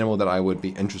any animal that I would be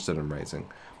interested in raising.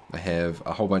 I have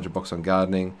a whole bunch of books on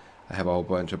gardening. I have a whole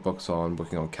bunch of books on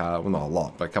working on cars. Well, not a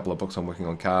lot, but a couple of books on working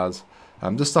on cars.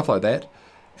 Just stuff like that.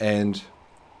 And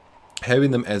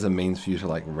having them as a means for you to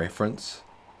like reference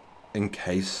in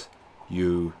case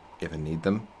you ever need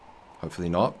them. Hopefully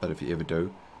not, but if you ever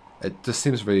do, it just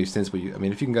seems very sensible.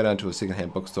 If you can go down to a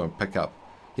secondhand bookstore and pick up,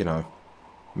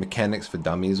 mechanics for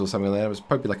dummies or something like that, it was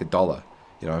probably like $1.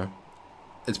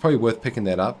 It's probably worth picking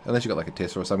that up. Unless you got like a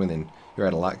Tesla or something, then you're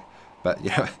out of luck. But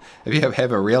if you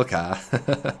have a real car,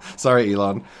 sorry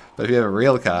Elon, but if you have a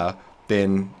real car,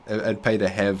 then it'd pay to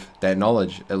have that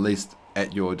knowledge at least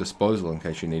at your disposal in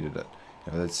case you needed it.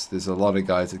 There's a lot of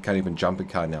guys that can't even jump a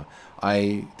car now.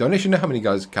 I don't actually know how many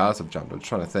guys' cars I've jumped. I'm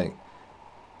trying to think.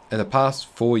 In the past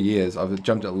 4 years, I've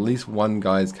jumped at least one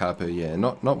guy's car per year.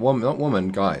 Not woman,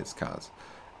 guys' cars.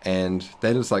 And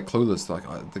they're just like clueless. Like,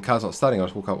 oh, the car's not starting. I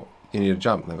just walk up. You need to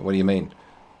jump. Like, what do you mean?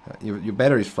 Your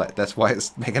battery's flat. That's why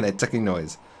it's making that ticking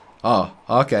noise. Oh,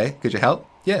 okay. Could you help?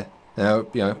 Yeah.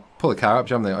 Pull the car up,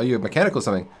 jump there. Are you a mechanic or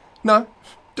something? No.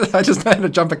 I just know how to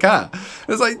jump a car.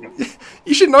 It's like,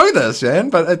 you should know this, man.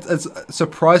 But it's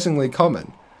surprisingly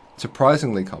common.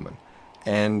 Surprisingly common.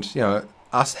 And, you know,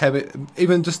 us having,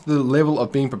 even just the level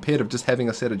of being prepared of just having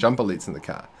a set of jumper leads in the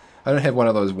car. I don't have one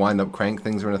of those wind-up crank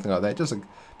things or anything like that. Just a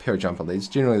pair of jumper leads.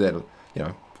 Generally, they're, you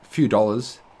know, a few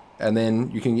dollars. And then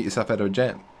you can get yourself out of a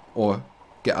jam. Or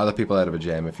get other people out of a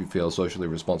jam if you feel socially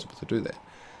responsible to do that.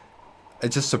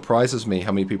 It just surprises me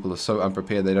how many people are so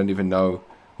unprepared they don't even know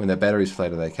when their battery's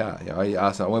flat in their car. You know, I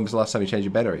ask them, when was the last time you changed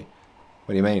your battery?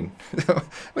 What do you mean? What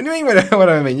do you mean what do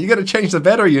I mean? You got to change the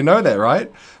battery, you know that,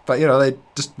 right? But, you know, they're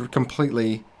just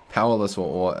completely powerless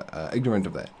or ignorant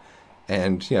of that.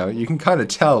 And, you know, you can kind of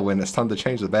tell when it's time to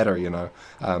change the battery, you know.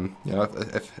 You know,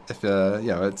 if you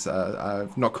know, it's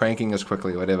not cranking as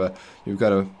quickly or whatever, you've got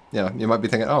to, you know, you might be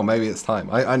thinking, oh, maybe it's time.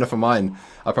 I know for mine,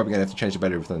 I'm probably going to have to change the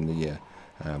battery within the year.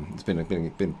 It's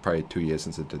been probably 2 years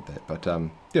since I did that. But,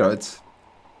 you know, it's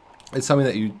something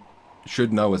that you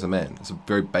should know as a man. It's a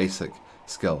very basic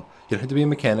skill. You don't have to be a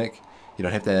mechanic. You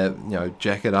don't have to, you know,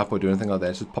 jack it up or do anything like that.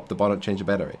 It's just pop the bonnet, change the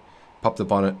battery. Pop the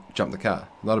bonnet, jump the car.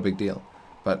 Not a big deal.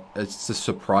 But it's just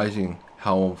surprising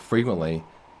how frequently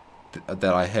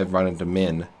that I have run into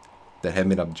men that have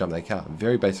met up to jump their car.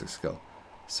 Very basic skill.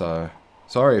 So,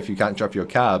 sorry if you can't jump your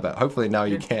car, but hopefully now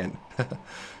you can.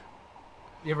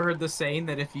 You ever heard the saying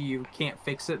that if you can't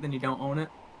fix it, then you don't own it?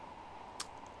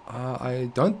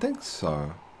 I don't think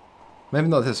so. Maybe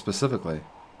not this specifically.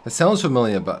 It sounds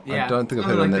familiar, but yeah, I don't think I've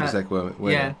heard like that exact word.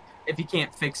 Yeah, if you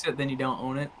can't fix it, then you don't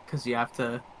own it, because you have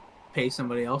to pay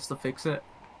somebody else to fix it.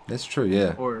 That's true,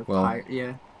 yeah. Or, well,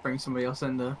 bring somebody else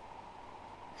in to...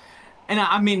 And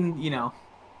I mean, you know,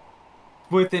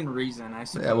 within reason, I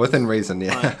suppose. Yeah, within reason,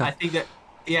 yeah. But I think that,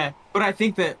 yeah, but I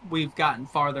think that we've gotten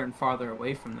farther and farther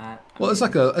away from that. Well, it's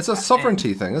like it's a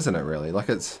sovereignty thing, isn't it, really? Like,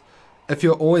 it's, if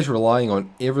you're always relying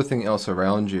on everything else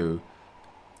around you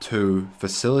to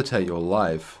facilitate your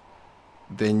life,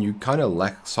 then you kind of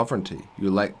lack sovereignty.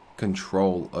 You lack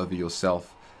control over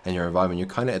yourself and your environment. You're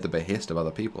kind of at the behest of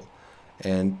other people.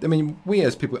 And, I mean, we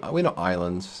as people, we're not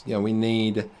islands. You know, we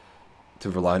need to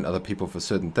rely on other people for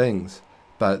certain things.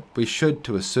 But we should,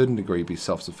 to a certain degree, be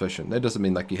self-sufficient. That doesn't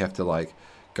mean, like, you have to, like,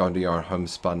 go into your own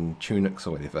homespun tunics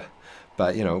or whatever.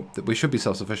 But, you know, we should be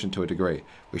self-sufficient to a degree.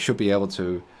 We should be able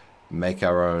to make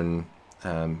our own,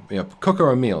 you know, cook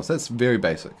our own meals. That's very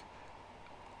basic.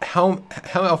 How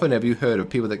often have you heard of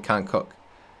people that can't cook?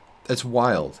 It's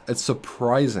wild. It's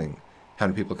surprising how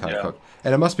many people can't cook.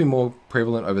 And it must be more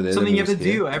prevalent over there. Something you have to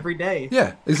do every day.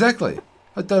 Yeah, exactly.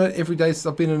 I've done it every day since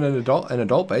I've been an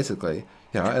adult basically.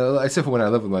 You know, except for when I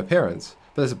live with my parents.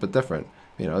 But it's a bit different.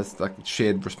 You know, it's like a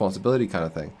shared responsibility kind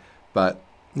of thing. But,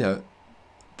 you know,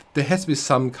 there has to be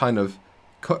some kind of,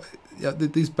 you know,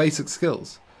 these basic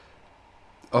skills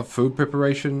of food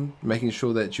preparation, making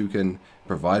sure that you can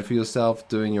provide for yourself,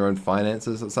 doing your own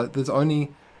finances. It's like there's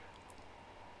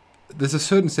a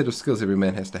certain set of skills every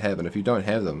man has to have, and if you don't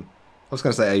have them, I was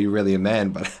going to say, are you really a man?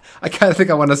 But I kind of think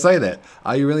I want to say that.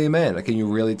 Are you really a man? Like, can you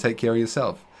really take care of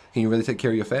yourself? Can you really take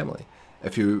care of your family?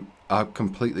 If you are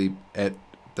completely at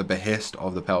the behest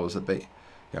of the powers that be.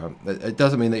 You know, it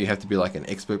doesn't mean that you have to be like an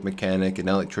expert mechanic, an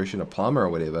electrician, a plumber or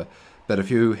whatever, but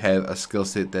if you have a skill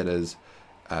set that is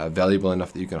valuable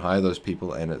enough that you can hire those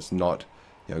people and it's not,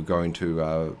 you know, going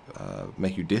to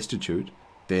make you destitute,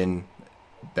 then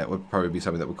that would probably be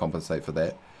something that would compensate for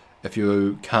that. If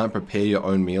you can't prepare your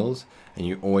own meals and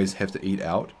you always have to eat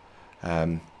out,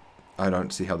 I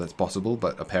don't see how that's possible,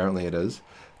 but apparently it is,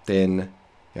 then,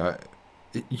 you know,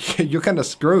 you're kind of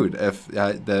screwed if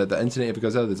the internet ever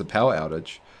goes out, there's a power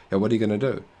outage. You know, what are you going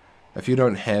to do? If you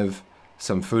don't have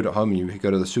some food at home, you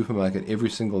go to the supermarket every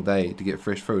single day to get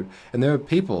fresh food. And there are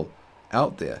people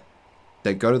out there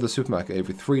that go to the supermarket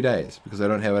every 3 days because they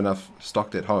don't have enough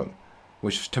stocked at home,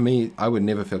 which to me, I would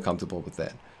never feel comfortable with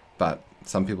that. But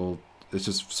some people, it's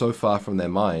just so far from their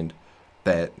mind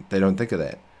that they don't think of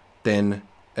that. Then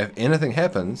if anything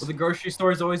happens... Well, the grocery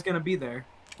store is always going to be there.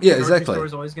 Yeah, the exactly. grocery store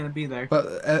is always going to be there.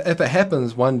 But if it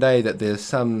happens one day that there's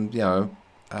some, you know,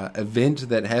 event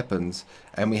that happens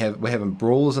and we're having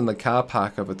brawls in the car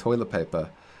park over toilet paper,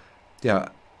 yeah,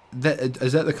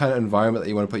 is that the kind of environment that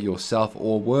you want to put yourself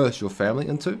or worse, your family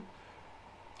into?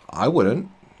 I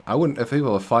wouldn't. If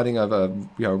people are fighting over,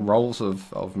 you know, rolls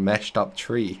of mashed up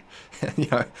tree, you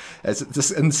know, it's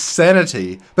just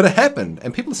insanity. But it happened,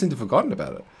 and people seem to have forgotten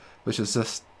about it, which is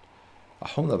just a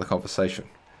whole other conversation.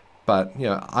 But, you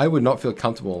know, I would not feel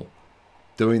comfortable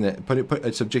doing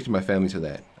that, subjecting my family to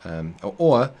that.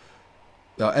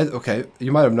 Okay,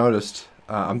 you might have noticed,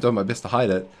 I'm doing my best to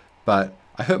hide it, but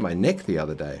I hurt my neck the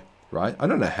other day, right? I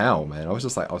don't know how, man. I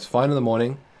was fine in the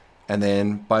morning, And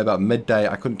then by about midday,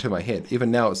 I couldn't turn my head.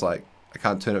 Even now, it's like I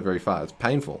can't turn it very far. It's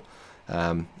painful.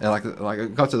 And like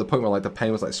it got to the point where like the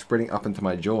pain was like spreading up into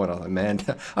my jaw, and I was like, man,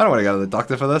 I don't want to go to the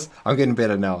doctor for this. I'm getting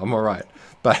better now. I'm all right.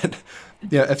 But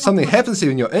you know, if something happens to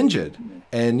you and you're injured,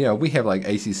 and you know, we have like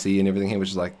ACC and everything here,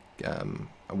 which is like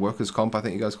a workers' comp, I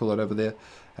think you guys call it over there.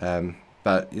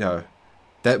 But you know,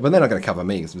 that, but they're not going to cover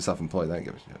me because I'm self-employed. They don't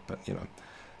give a shit. But you know,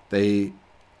 they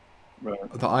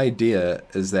the idea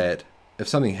is that if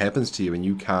something happens to you and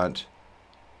you can't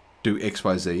do X,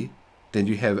 Y, Z, then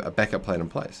you have a backup plan in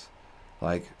place.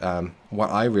 Like,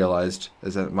 what I realized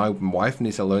is that my wife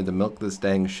needs to learn to milk this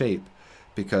dang sheep,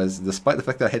 because despite the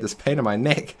fact that I had this pain in my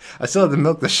neck, I still had to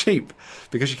milk the sheep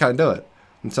because she can't do it.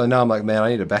 And so now I'm like, man, I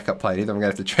need a backup plan. Either I'm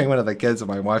going to have to train one of the kids, or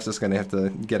my wife's just going to have to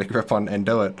get a grip on and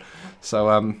do it. So,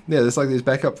 yeah, there's like these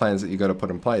backup plans that you got to put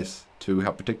in place to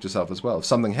help protect yourself as well if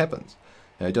something happens.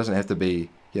 You know, it doesn't have to be,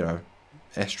 you know,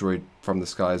 asteroid from the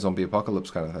sky, zombie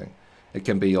apocalypse kind of thing. It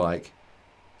can be like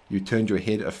you turned your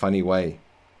head a funny way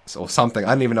or something. I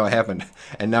didn't even know what happened.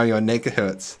 And now your neck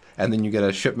hurts. And then you get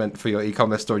a shipment for your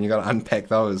e-commerce store and you got to unpack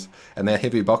those. And they're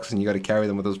heavy boxes and you got to carry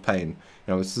them with this pain.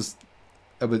 You know, it's just,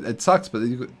 it sucks, but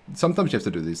sometimes you have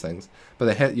to do these things.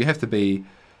 But you have to be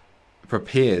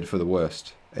prepared for the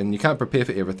worst. And you can't prepare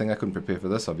for everything. I couldn't prepare for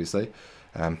this, obviously.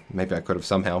 Maybe I could have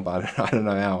somehow, but I don't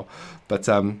know how. But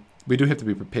we do have to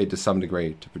be prepared to some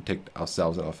degree to protect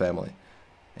ourselves and our family.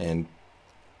 And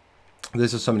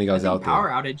there's just so many guys out there. Power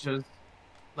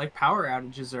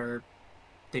outages are,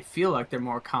 they feel like they're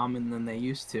more common than they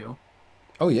used to.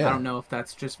 Oh yeah. I don't know if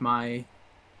that's just my,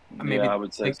 maybe yeah, I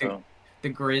would say like so. The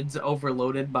grid's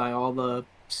overloaded by all the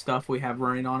stuff we have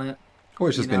running on it. Or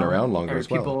it's just been around longer as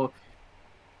well.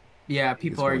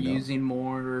 People are using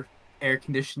more air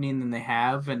conditioning than they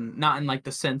have, and not in like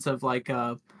the sense of like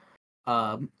a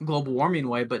global warming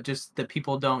way, but just that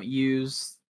people don't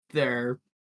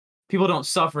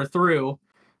suffer through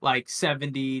like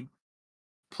 70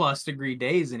 plus degree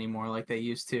days anymore like they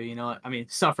used to, you know. I mean,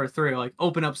 suffer through, like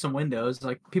open up some windows,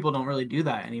 like people don't really do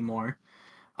that anymore.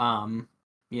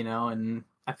 You know, and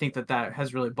I think that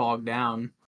has really bogged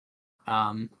down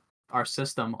our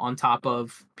system, on top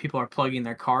of people are plugging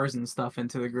their cars and stuff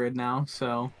into the grid now.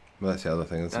 So well, that's the other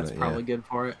thing, isn't it? That's probably good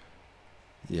for it.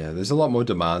 Yeah, there's a lot more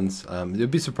demands. You'd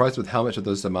be surprised with how much of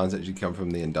those demands actually come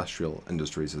from the industrial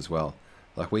industries as well.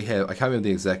 Like we have, I can't remember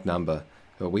the exact number,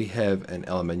 but we have an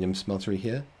aluminium smeltery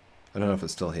here. I don't know if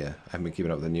it's still here. I haven't been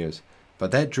keeping up with the news.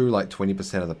 But that drew like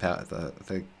 20% of the power,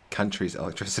 the country's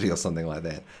electricity or something like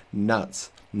that.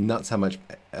 Nuts how much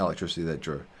electricity that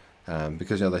drew.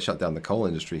 Because, you know, they shut down the coal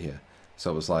industry here.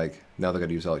 So it was like, now they've got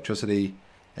to use electricity,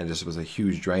 and it just was a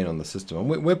huge drain on the system.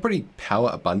 And we're pretty power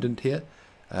abundant here.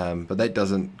 But that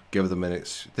doesn't give them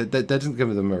that doesn't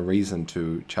give them a reason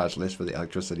to charge less for the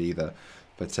electricity either.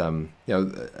 But you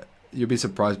know, you'll be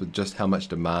surprised with just how much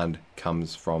demand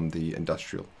comes from the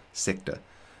industrial sector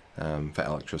for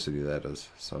electricity. That is,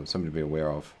 so something to be aware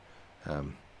of.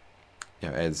 You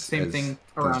know, same thing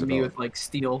around me with like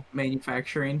steel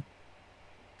manufacturing.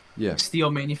 Yeah,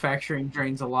 steel manufacturing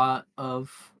drains a lot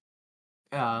of.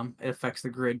 It affects the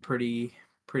grid pretty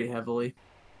heavily.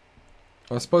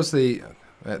 I suppose there's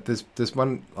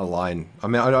a line. I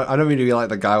mean, I don't mean to be like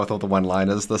the guy with all the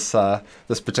one-liners this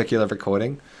particular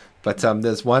recording, but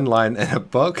there's one line in a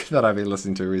book that I've been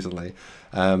listening to recently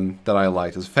that I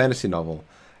liked. It's a fantasy novel,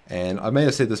 and I may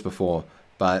have said this before,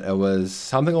 but it was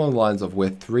something along the lines of, we're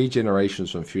 3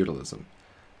 generations from feudalism.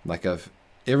 Like, if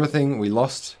everything we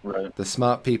lost, right. The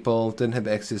smart people didn't have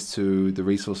access to the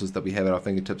resources that we have at our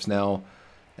fingertips now,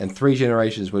 and 3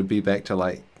 generations would be back to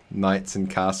like knights and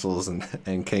castles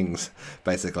and kings,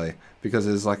 basically, because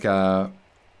there's like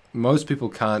most people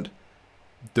can't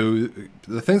do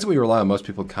the things that we rely on. Most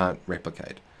people can't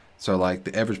replicate. So like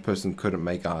the average person couldn't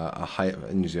make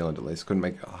in New Zealand at least, couldn't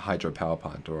make a hydropower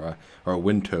plant or a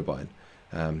wind turbine.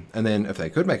 And then if they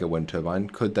could make a wind turbine,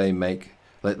 could they make,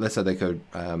 let's say they could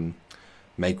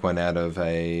make one out of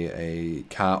a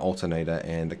car alternator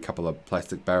and a couple of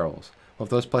plastic barrels. Well, if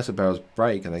those plastic barrels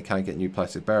break and they can't get new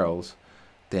plastic barrels,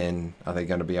 then are they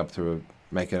going to be able to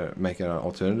make an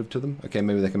alternative to them? Okay,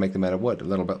 maybe they can make them out of wood, a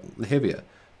little bit heavier,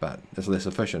 but it's less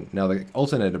efficient. Now the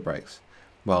alternator breaks.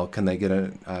 Well, can they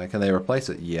can they replace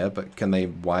it? Yeah, but can they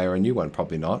wire a new one?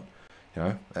 Probably not. You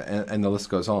know, and the list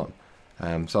goes on.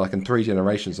 So like in 3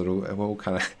 generations, we're all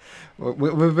kind of,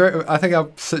 we're very, I think our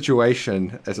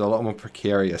situation is a lot more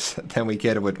precarious than we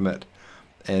care to admit.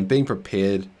 And being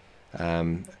prepared,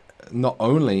 not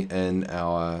only in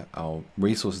our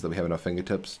resources that we have at our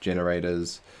fingertips,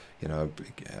 generators, you know,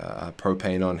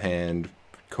 propane on hand,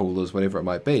 coolers, whatever it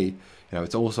might be, you know,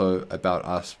 it's also about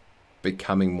us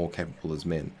becoming more capable as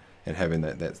men. and having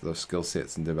those skill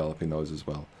sets and developing those as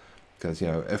well. Because, you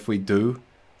know, if we do,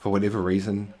 for whatever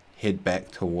reason, head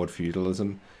back toward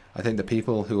feudalism, I think the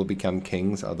people who will become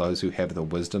kings are those who have the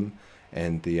wisdom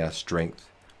and the strength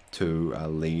to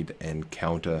lead and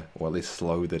counter, or at least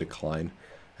slow the decline.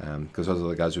 Because those are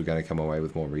the guys who are going to come away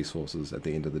with more resources at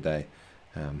the end of the day.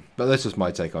 But that's just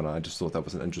my take on it. I just thought that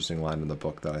was an interesting line in the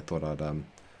book that I thought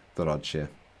I'd share.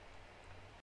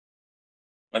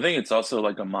 I think it's also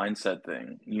like a mindset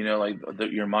thing, you know, like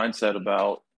your mindset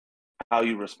about how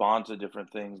you respond to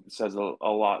different things says a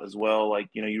lot as well. Like,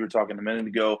 you know, you were talking a minute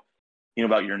ago, you know,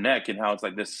 about your neck and how it's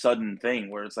like this sudden thing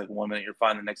where it's like 1 minute you're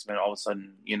fine, the next minute all of a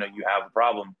sudden, you know, you have a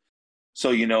problem.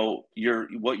 So, you know,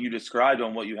 what you described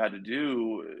on what you had to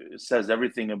do says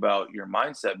everything about your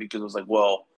mindset, because it was like,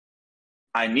 well,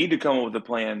 I need to come up with a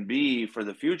plan B for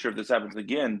the future if this happens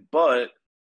again, but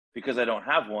because I don't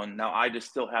have one, now I just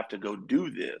still have to go do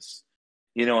this.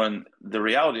 You know, and the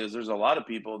reality is there's a lot of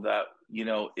people that, you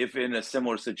know, if in a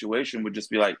similar situation would just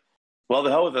be like, well, the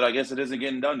hell with it, I guess it isn't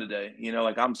getting done today. You know,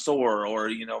 like I'm sore, or,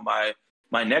 you know,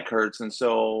 my neck hurts, and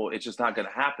so it's just not going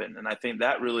to happen. And I think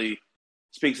that really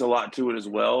speaks a lot to it as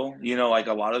well. You know, like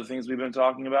a lot of the things we've been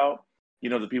talking about, you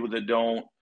know, the people that don't,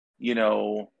 you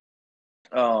know,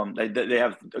 they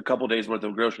have a couple days worth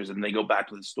of groceries and they go back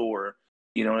to the store,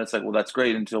 you know, and it's like, well, that's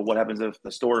great until what happens if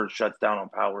the store shuts down on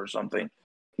power or something.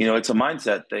 You know, it's a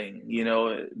mindset thing, you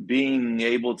know, being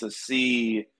able to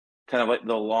see kind of like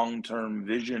the long-term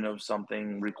vision of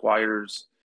something requires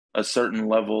a certain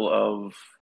level of,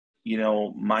 you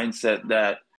know, mindset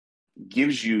that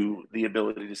gives you the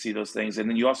ability to see those things. And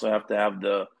then you also have to have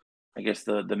I guess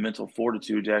the mental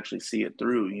fortitude to actually see it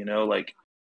through, you know, like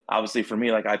obviously for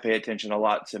me, like I pay attention a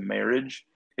lot to marriage.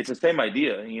 It's the same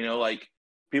idea, you know, like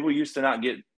people used to not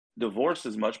get divorced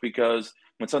as much because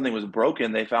when something was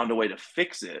broken, they found a way to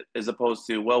fix it, as opposed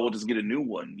to, well, we'll just get a new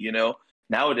one, you know.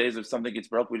 Nowadays, if something gets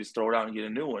broke, we just throw it out and get a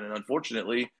new one. And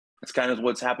unfortunately, that's kind of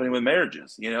what's happening with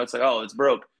marriages. You know, it's like, oh, it's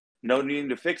broke, no needing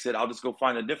to fix it, I'll just go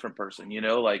find a different person, you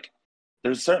know. Like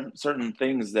there's certain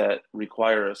things that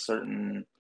require a certain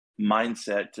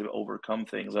mindset to overcome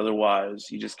things. Otherwise,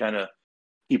 you just kind of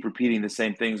keep repeating the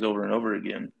same things over and over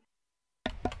again.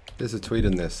 There's a tweet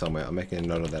in there somewhere. I'm making a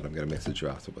note of that. I'm going to message you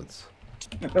afterwards.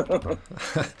 All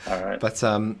right. But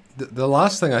the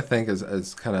last thing I think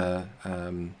is kind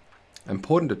of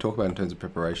important to talk about in terms of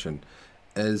preparation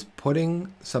is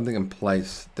putting something in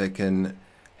place that can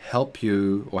help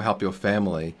you or help your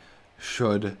family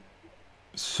should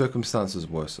circumstances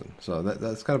worsen. So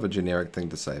that's kind of a generic thing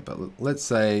to say. But let's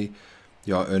say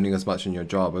you're earning as much in your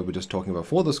job. We were just talking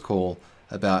before this call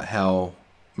about how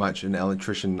much an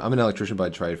electrician, I'm an electrician by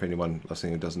trade for anyone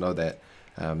listening who doesn't know that,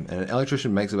 and an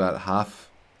electrician makes about half,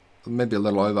 maybe a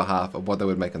little over half of what they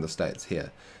would make in the States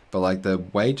here. But like the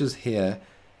wages here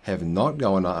have not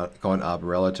gone up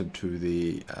relative to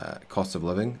the cost of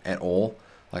living at all.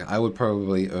 Like I would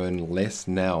probably earn less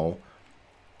now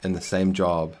in the same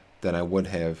job than I would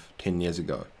have 10 years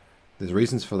ago. There's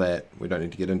reasons for that we don't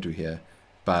need to get into here,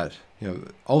 but you know,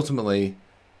 ultimately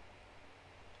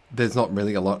there's not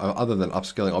really a lot other than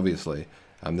upskilling, obviously.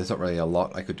 There's not really a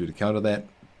lot I could do to counter that,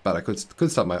 but I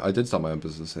did start my own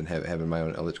business and having my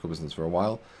own electrical business for a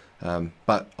while.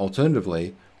 But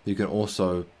alternatively, you can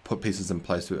also put pieces in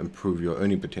place to improve your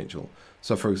earning potential.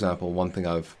 So for example, one thing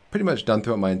I've pretty much done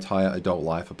throughout my entire adult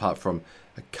life, apart from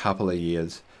a couple of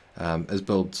years, is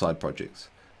build side projects.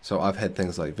 So I've had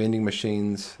things like vending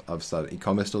machines, I've started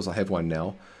e-commerce stores, I have one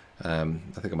now. I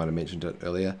think I might have mentioned it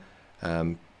earlier.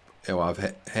 You know,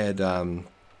 I've had a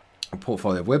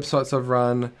portfolio of websites I've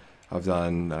run, I've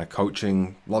done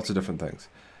coaching, lots of different things.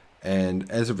 And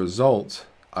as a result,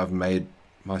 I've made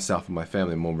myself and my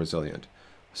family more resilient.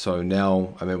 So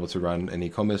now I'm able to run an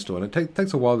e-commerce store, and it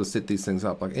takes a while to set these things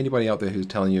up. Like anybody out there who's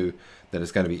telling you that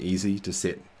it's going to be easy to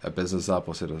set a business up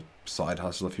or set a side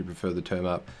hustle, if you prefer the term,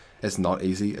 up, it's not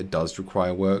easy. It does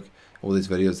require work. All these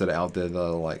videos that are out there that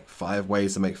are like 5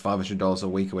 ways to make $500 a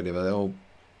week or whatever, they're all,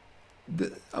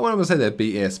 I won't even say they're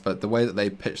BS, but the way that they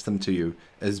pitch them to you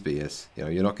is BS. You know,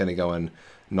 you're not going to go and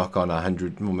knock on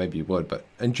 100, well, maybe you would, but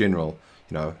in general,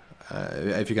 you know,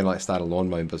 if you're going to like start a lawn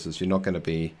mowing business, you're not going to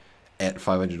be at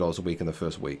 $500 a week in the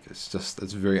first week. It's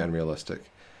very unrealistic.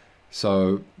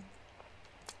 So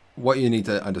what you need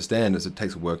to understand is it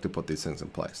takes work to put these things in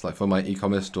place. Like for my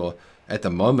e-commerce store, at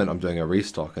the moment I'm doing a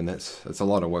restock, and it's a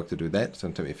lot of work to do that. It's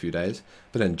going to take me a few days.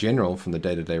 But in general, from the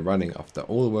day-to-day running, after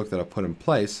all the work that I've put in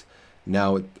place,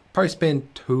 now I probably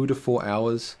spend 2 to 4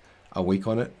 hours a week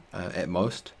on it at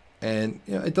most. And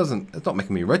you know, it's not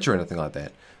making me rich or anything like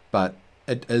that, but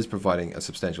it is providing a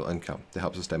substantial income to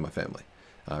help sustain my family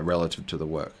relative to the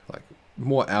work. Like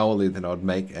more hourly than I'd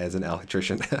make as an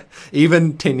electrician,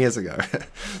 even 10 years ago.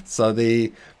 So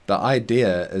the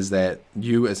idea is that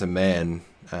you as a man,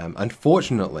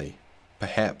 unfortunately,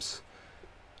 perhaps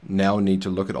now need to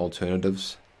look at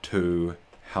alternatives to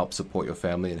help support your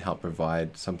family and help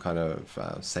provide some kind of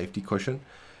safety cushion.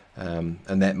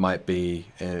 And that might be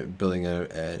building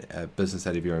a business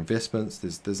out of your investments.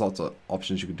 There's lots of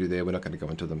options you could do there. We're not going to go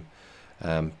into them.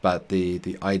 But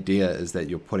the idea is that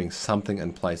you're putting something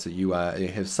in place that you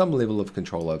have some level of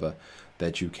control over,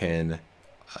 that you can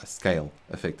scale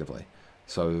effectively.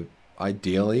 So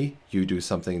ideally, you do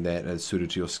something that is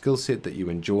suited to your skill set, that you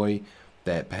enjoy,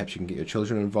 that perhaps you can get your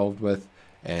children involved with,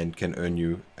 and can earn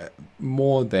you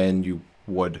more than you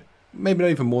would, maybe not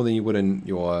even more than you would in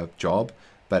your job,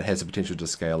 but has the potential to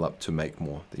scale up to make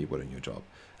more than you would in your job.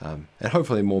 And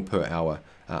hopefully more per hour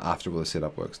after all the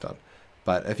setup work's done.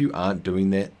 But if you aren't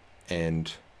doing that,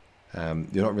 and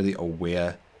you're not really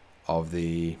aware of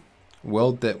the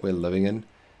world that we're living in,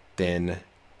 then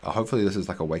hopefully this is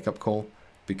like a wake-up call,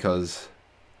 because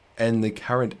in the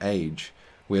current age,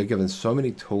 we are given so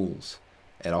many tools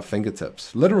at our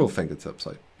fingertips, literal fingertips.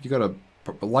 Like, you got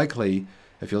to, likely,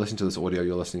 if you're listening to this audio,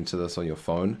 you're listening to this on your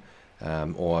phone,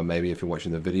 or maybe if you're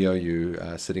watching the video, you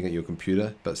are sitting at your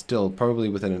computer, but still probably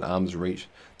within an arm's reach,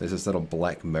 there's this little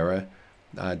black mirror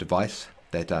device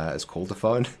that is called a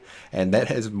phone, and that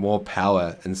has more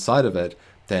power inside of it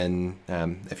than,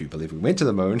 if you believe we went to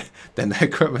the moon, than the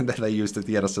equipment that they used to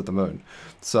get us to the moon.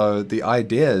 So the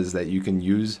idea is that you can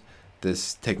use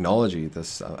this technology,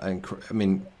 this, I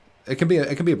mean, it can be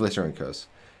a blessing and a curse,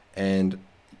 and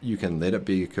you can let it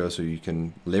be a curse, or you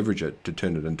can leverage it to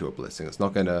turn it into a blessing. It's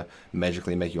not going to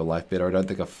magically make your life better. I don't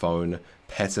think a phone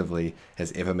passively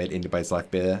has ever made anybody's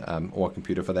life better, or a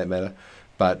computer for that matter.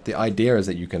 But the idea is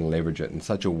that you can leverage it in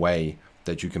such a way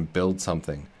that you can build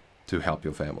something to help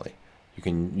your family. You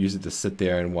can use it to sit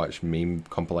there and watch meme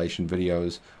compilation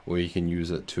videos, or you can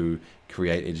use it to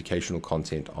create educational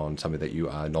content on something that you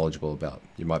are knowledgeable about.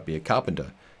 You might be a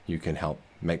carpenter. You can help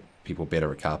make people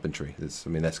better at carpentry. I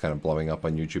mean, that's kind of blowing up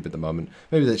on YouTube at the moment.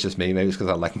 Maybe that's just me. Maybe it's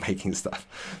because I like making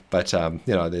stuff. But you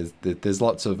know, there's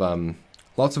lots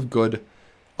of good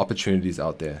opportunities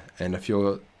out there, and if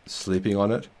you're sleeping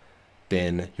on it,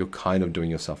 then you're kind of doing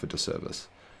yourself a disservice.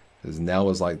 Because now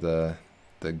is like the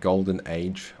golden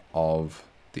age of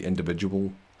the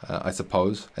individual, I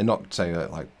suppose, and not saying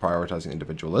that like prioritizing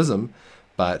individualism,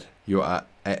 but you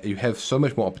have so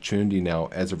much more opportunity now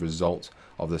as a result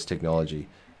of this technology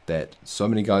that so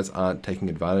many guys aren't taking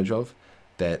advantage of,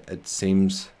 that it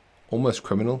seems almost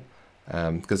criminal.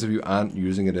 Because if you aren't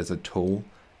using it as a tool,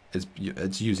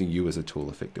 it's using you as a tool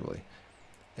effectively,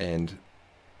 and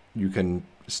you can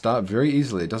start very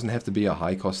easily. It doesn't have to be a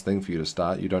high cost thing for you to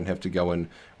start. You don't have to go and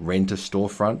rent a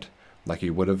storefront like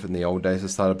you would have in the old days to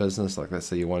start a business. Like, let's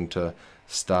say you wanted to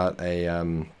start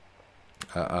an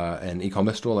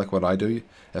e-commerce store like what I do.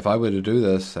 If I were to do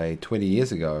this, say 20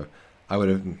 years ago, I would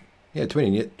have,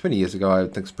 20 years ago, I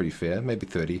would think it's pretty fair, maybe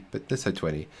 30, but let's say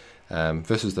 20,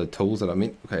 versus the tools that I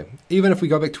mean, okay, even if we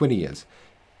go back 20 years,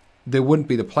 there wouldn't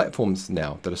be the platforms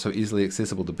now that are so easily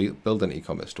accessible to build an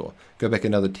e-commerce store. Go back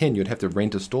another 10, you'd have to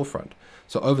rent a storefront.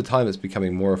 So over time, it's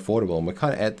becoming more affordable, and we're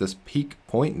kind of at this peak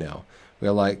point now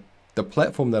where, like, the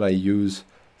platform that I use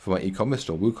for my e-commerce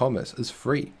store, WooCommerce, is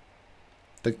free.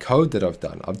 The code that I've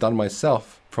done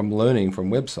myself from learning from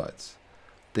websites.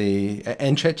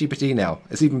 And ChatGPT now,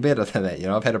 it's even better than that. You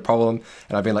know, I've had a problem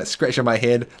and I've been like scratching my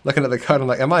head, looking at the code. I'm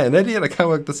like, am I an idiot? I can't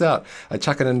work this out. I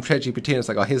chuck it in ChatGPT and it's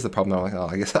like, oh, here's the problem. I'm like,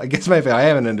 oh, I guess maybe I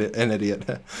am an idiot.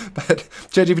 But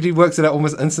ChatGPT works it out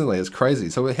almost instantly. It's crazy.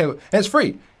 So and it's free,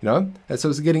 you know, and so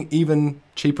it's getting even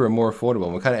cheaper and more affordable.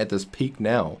 And we're kind of at this peak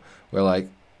now where, like,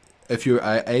 if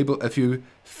you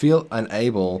feel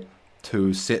unable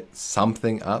to set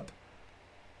something up,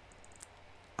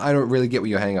 I don't really get what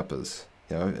your hang up is.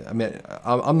 You know, I mean,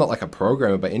 I'm not like a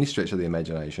programmer by any stretch of the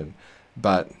imagination,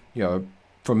 but, you know,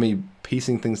 from me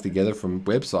piecing things together from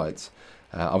websites,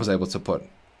 I was able to put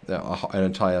an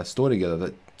entire store together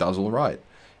that does all right,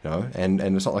 you know, and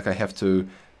it's not like I have to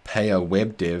pay a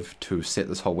web dev to set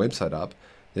this whole website up.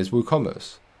 There's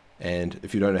WooCommerce, and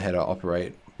if you don't know how to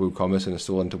operate WooCommerce and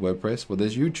install into WordPress, well,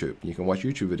 there's YouTube. You can watch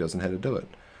YouTube videos on how to do it.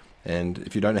 And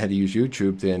if you don't know how to use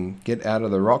YouTube, then get out of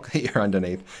the rock that you're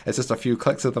underneath. It's just a few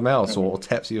clicks of the mouse or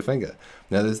taps of your finger.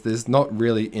 Now, there's not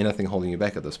really anything holding you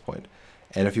back at this point.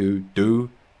 And if you do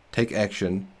take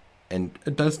action, and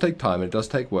it does take time, it does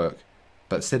take work,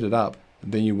 but set it up,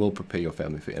 then you will prepare your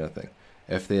family for anything.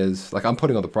 If there's, like, I'm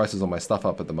putting all the prices on my stuff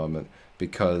up at the moment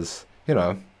because, you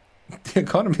know, the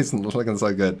economy isn't looking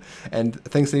so good, and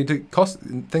things that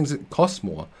cost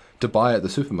more to buy at the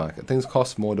supermarket. Things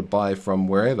cost more to buy from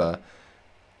wherever,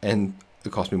 and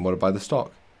it costs me more to buy the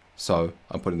stock. So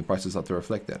I'm putting the prices up to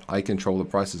reflect that. I control the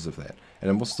prices of that, and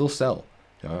it will still sell.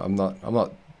 You know, I'm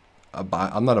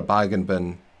not a bargain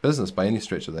bin business by any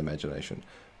stretch of the imagination,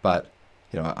 but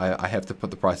you know, I have to put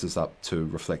the prices up to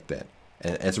reflect that,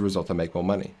 and as a result, I make more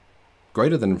money,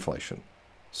 greater than inflation.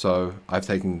 So I've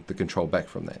taken the control back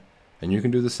from that, and you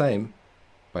can do the same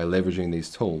by leveraging these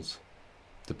tools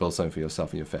to build something for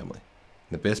yourself and your family.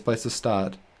 And the best place to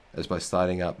start is by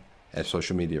starting up a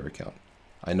social media account.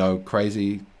 I know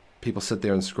crazy people sit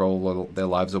there and scroll their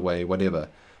lives away, whatever,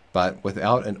 but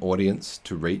without an audience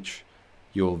to reach,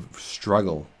 you'll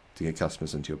struggle to get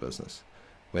customers into your business.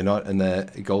 We're not in the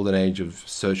golden age of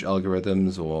search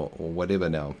algorithms or whatever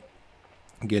now.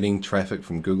 Getting traffic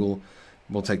from Google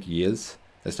will take years.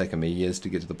 It's taken me years to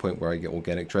get to the point where I get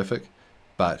organic traffic,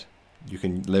 but you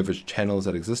can leverage channels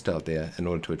that exist out there in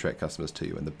order to attract customers to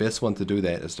you. And the best one to do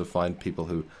that is to find people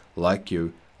who like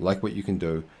you, like what you can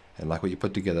do, and like what you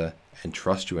put together, and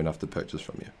trust you enough to purchase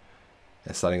from you.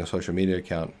 And starting a social media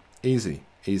account, easy.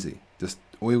 Just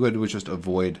all you would was just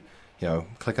avoid, you know,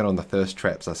 clicking on the thirst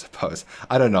traps, I suppose.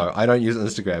 I don't know. I don't use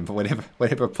Instagram, but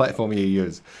whatever platform you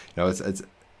use, you know,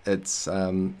 it's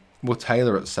will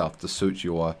tailor itself to suit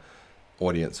your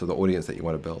audience or the audience that you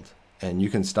want to build. And you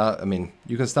can start. I mean,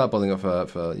 you can start building it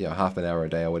for you know, half an hour a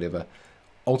day or whatever.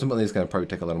 Ultimately, it's going to probably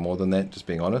take a little more than that, just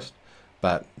being honest.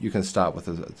 But you can start with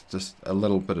just a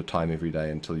little bit of time every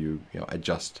day until you know,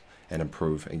 adjust and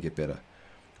improve and get better.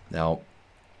 Now,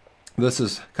 this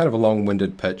is kind of a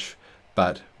long-winded pitch,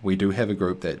 but we do have a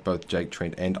group that both Jake,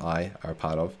 Trent, and I are a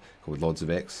part of called Lords of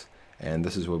X, and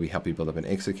this is where we help you build up an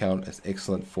X account. It's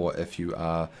excellent for if you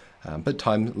are a bit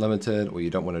time limited, or you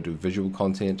don't want to do visual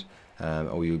content,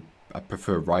 or you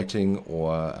prefer writing,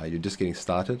 or you're just getting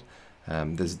started.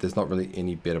 There's not really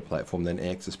any better platform than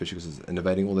X, especially because it's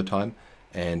innovating all the time.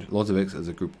 And Lords of X is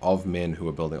a group of men who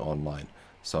are building online.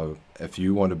 So if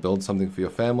you want to build something for your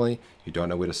family, you don't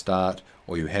know where to start,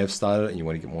 or you have started and you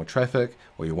want to get more traffic,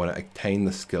 or you want to attain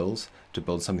the skills to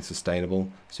build something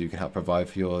sustainable so you can help provide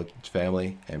for your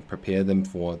family and prepare them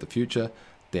for the future,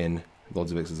 then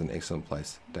Lords of X is an excellent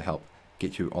place to help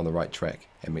get you on the right track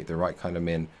and meet the right kind of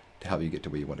men to help you get to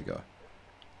where you want to go.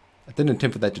 I didn't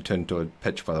intend for that to turn into a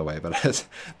pitch, by the way, but I just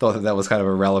thought that was kind of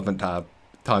a relevant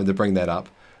time to bring that up.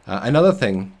 Another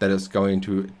thing that is going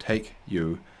to take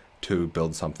you to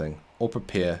build something or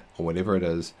prepare or whatever it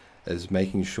is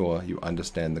making sure you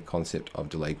understand the concept of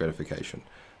delayed gratification.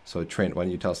 So Trent, why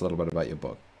don't you tell us a little bit about your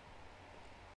book?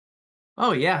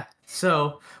 Oh yeah.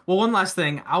 So, well, one last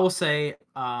thing I will say,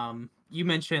 you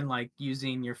mentioned like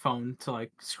using your phone to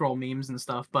like scroll memes and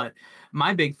stuff, but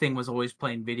my big thing was always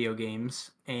playing video games.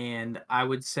 And I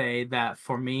would say that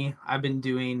for me, I've been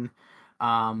doing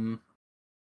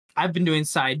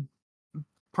side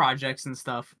projects and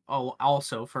stuff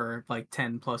also for like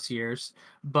 10 plus years,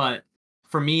 but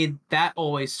for me that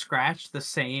always scratched the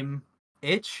same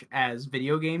itch as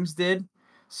video games did.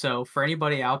 So for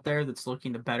anybody out there that's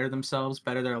looking to better themselves,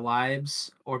 better their lives,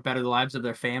 or better the lives of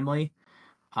their family,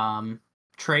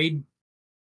 trade,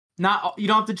 not, you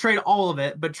don't have to trade all of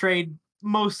it, but trade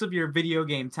most of your video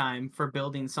game time for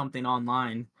building something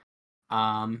online.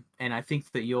 And I think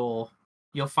that you'll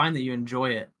find that you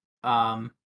enjoy it.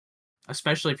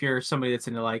 Especially if you're somebody that's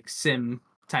into like sim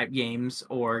type games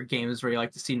or games where you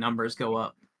like to see numbers go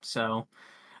up. So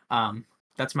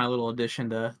that's my little addition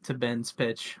to Ben's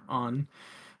pitch on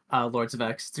Lords of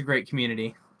X. It's a great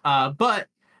community. But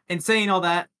in saying all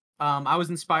that, I was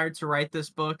inspired to write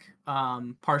this book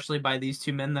partially by these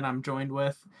two men that I'm joined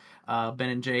with, Ben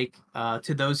and Jake.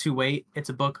 To Those Who Wait, it's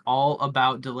a book all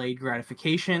about delayed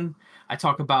gratification. I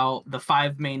talk about the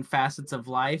 5 main facets of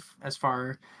life as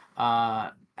far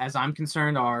as I'm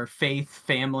concerned are faith,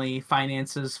 family,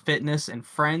 finances, fitness, and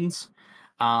friends.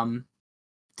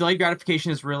 Delayed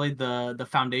gratification is really the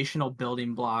foundational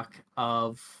building block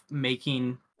of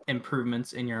making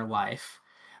improvements in your life.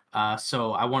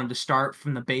 So I wanted to start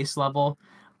from the base level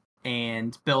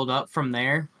and build up from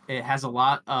there. It has a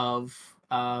lot of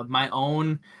my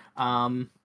own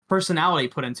personality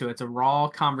put into it. It's a raw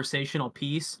conversational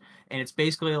piece, and it's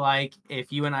basically like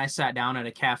if you and I sat down at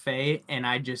a cafe and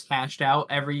I just hashed out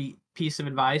every piece of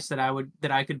advice that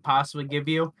I could possibly give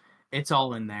you. It's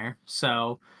all in there.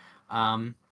 So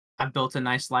I've built a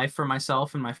nice life for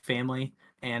myself and my family,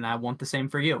 and I want the same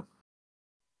for you.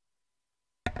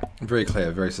 Very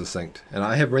clear, very succinct. And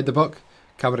I have read the book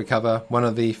cover to cover. One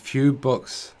of the few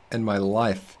books in my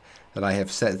life that I have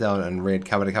sat down and read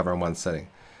cover to cover in one sitting.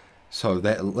 So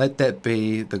let that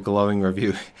be the glowing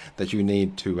review that you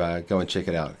need to go and check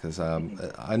it out. Because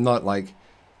I'm not like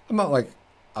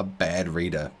a bad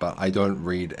reader, but I don't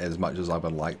read as much as I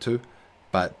would like to.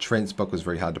 But Trent's book was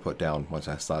very hard to put down once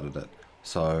I started it.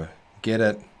 So get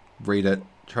it, read it,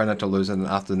 try not to lose it in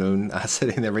the afternoon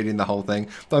sitting there reading the whole thing.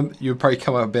 You'd probably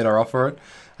come out better off for it.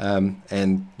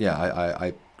 And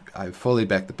yeah, I fully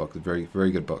back the book. It's a very,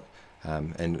 very good book.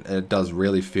 And it does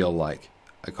really feel like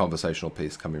a conversational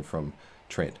piece coming from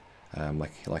Trent.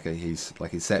 He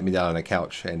sat me down on a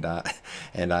couch and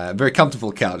a very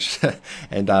comfortable couch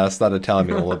and started telling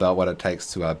me all about what it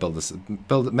takes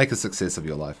to make a success of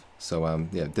your life. So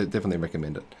yeah, definitely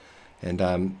recommend it.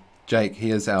 And Jake,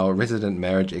 he is our resident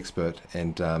marriage expert,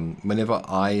 and whenever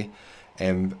I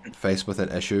am faced with an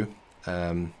issue,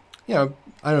 I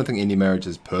don't think any marriage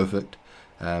is perfect.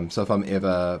 So if I'm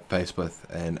ever faced with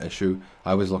an issue,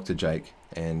 I always look to Jake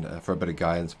and for a bit of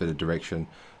guidance, a bit of direction.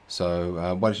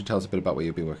 So why don't you tell us a bit about what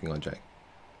you've been working on, Jake?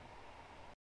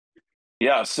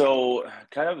 Yeah, so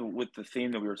kind of with the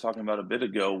theme that we were talking about a bit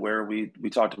ago, where we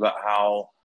talked about how,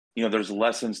 there's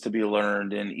lessons to be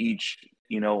learned in each,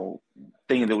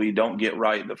 thing that we don't get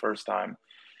right the first time.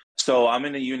 So I'm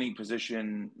in a unique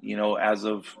position, as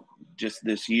of just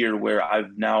this year, where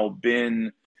I've now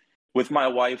been with my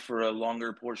wife for a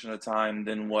longer portion of time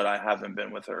than what I haven't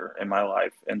been with her in my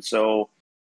life. And so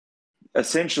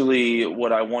essentially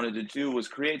what I wanted to do was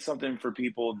create something for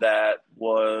people that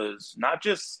was not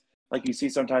just like you see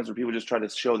sometimes where people just try to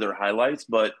show their highlights,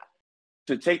 but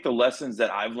to take the lessons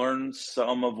that I've learned,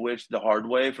 some of which the hard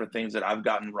way for things that I've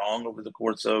gotten wrong over the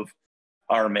course of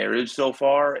our marriage so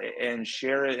far, and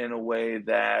share it in a way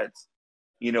that,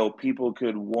 people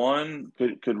could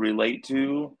relate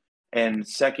to, and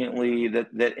secondly,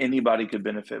 that anybody could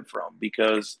benefit from.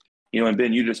 Because, and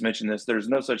Ben, you just mentioned this, there's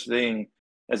no such thing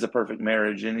as a perfect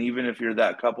marriage. And even if you're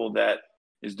that couple that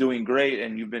is doing great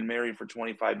and you've been married for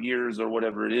 25 years or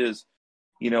whatever it is,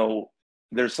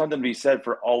 there's something to be said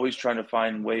for always trying to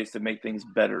find ways to make things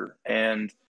better.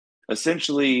 And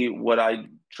essentially what I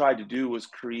tried to do was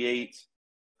create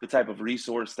the type of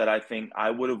resource that I think I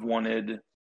would have wanted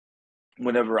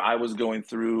whenever I was going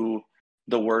through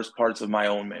the worst parts of my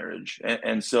own marriage.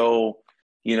 And so,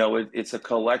 it's a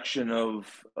collection of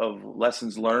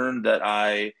lessons learned that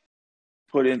I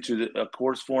put into a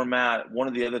course format. One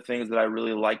of the other things that I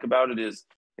really like about it is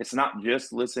it's not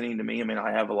just listening to me. I mean,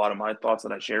 I have a lot of my thoughts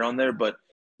that I share on there, but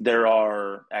there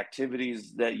are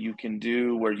activities that you can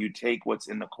do where you take what's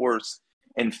in the course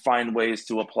and find ways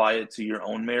to apply it to your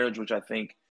own marriage, which I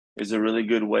think is a really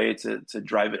good way to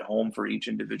drive it home for each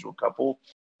individual couple.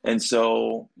 And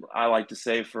so I like to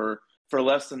say for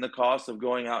less than the cost of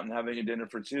going out and having a dinner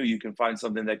for two, you can find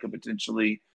something that could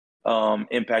potentially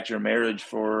impact your marriage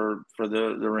for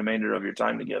the remainder of your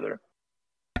time together.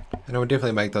 And it would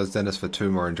definitely make those dinners for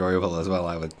two more enjoyable as well.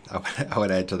 I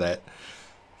would add to that.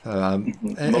 And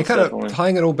kind definitely. Of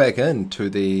tying it all back into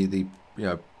the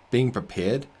being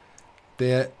prepared.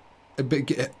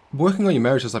 Working on your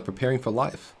marriage is like preparing for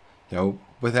life.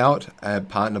 Without a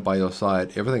partner by your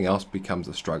side, everything else becomes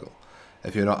a struggle.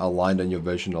 If you're not aligned on your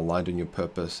vision, aligned on your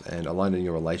purpose, and aligned on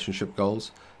your relationship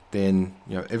goals, then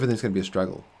everything's going to be a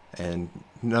struggle. And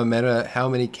no matter how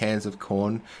many cans of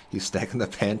corn you stack in the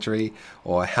pantry,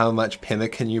 or how much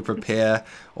pemmican you prepare,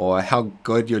 or how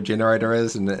good your generator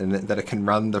is and that it can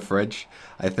run the fridge,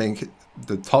 I think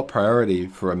the top priority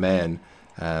for a man,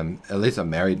 at least a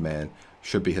married man,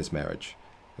 should be his marriage.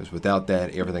 Because without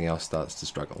that, everything else starts to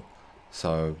struggle.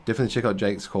 So definitely check out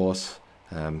Jake's course.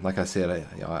 Like I said,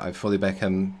 I fully back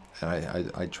him, and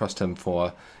I trust him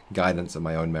for guidance in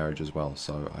my own marriage as well.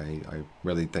 So I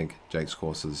really think Jake's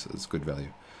course is good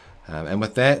value. And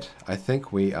with that, I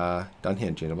think we are done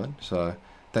here, gentlemen. So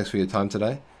thanks for your time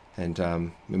today.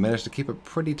 And we managed to keep it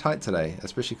pretty tight today,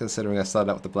 especially considering I started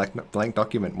out with the blank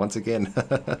document once again.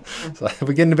 So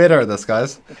we're getting better at this,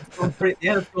 guys. It's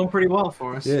going pretty well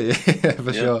for us. Yeah,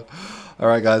 for sure. All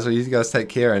right, guys. Well, you guys take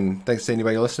care, and thanks to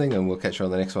anybody listening, and we'll catch you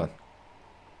on the next one.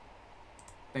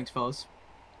 Thanks, fellas.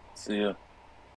 See ya.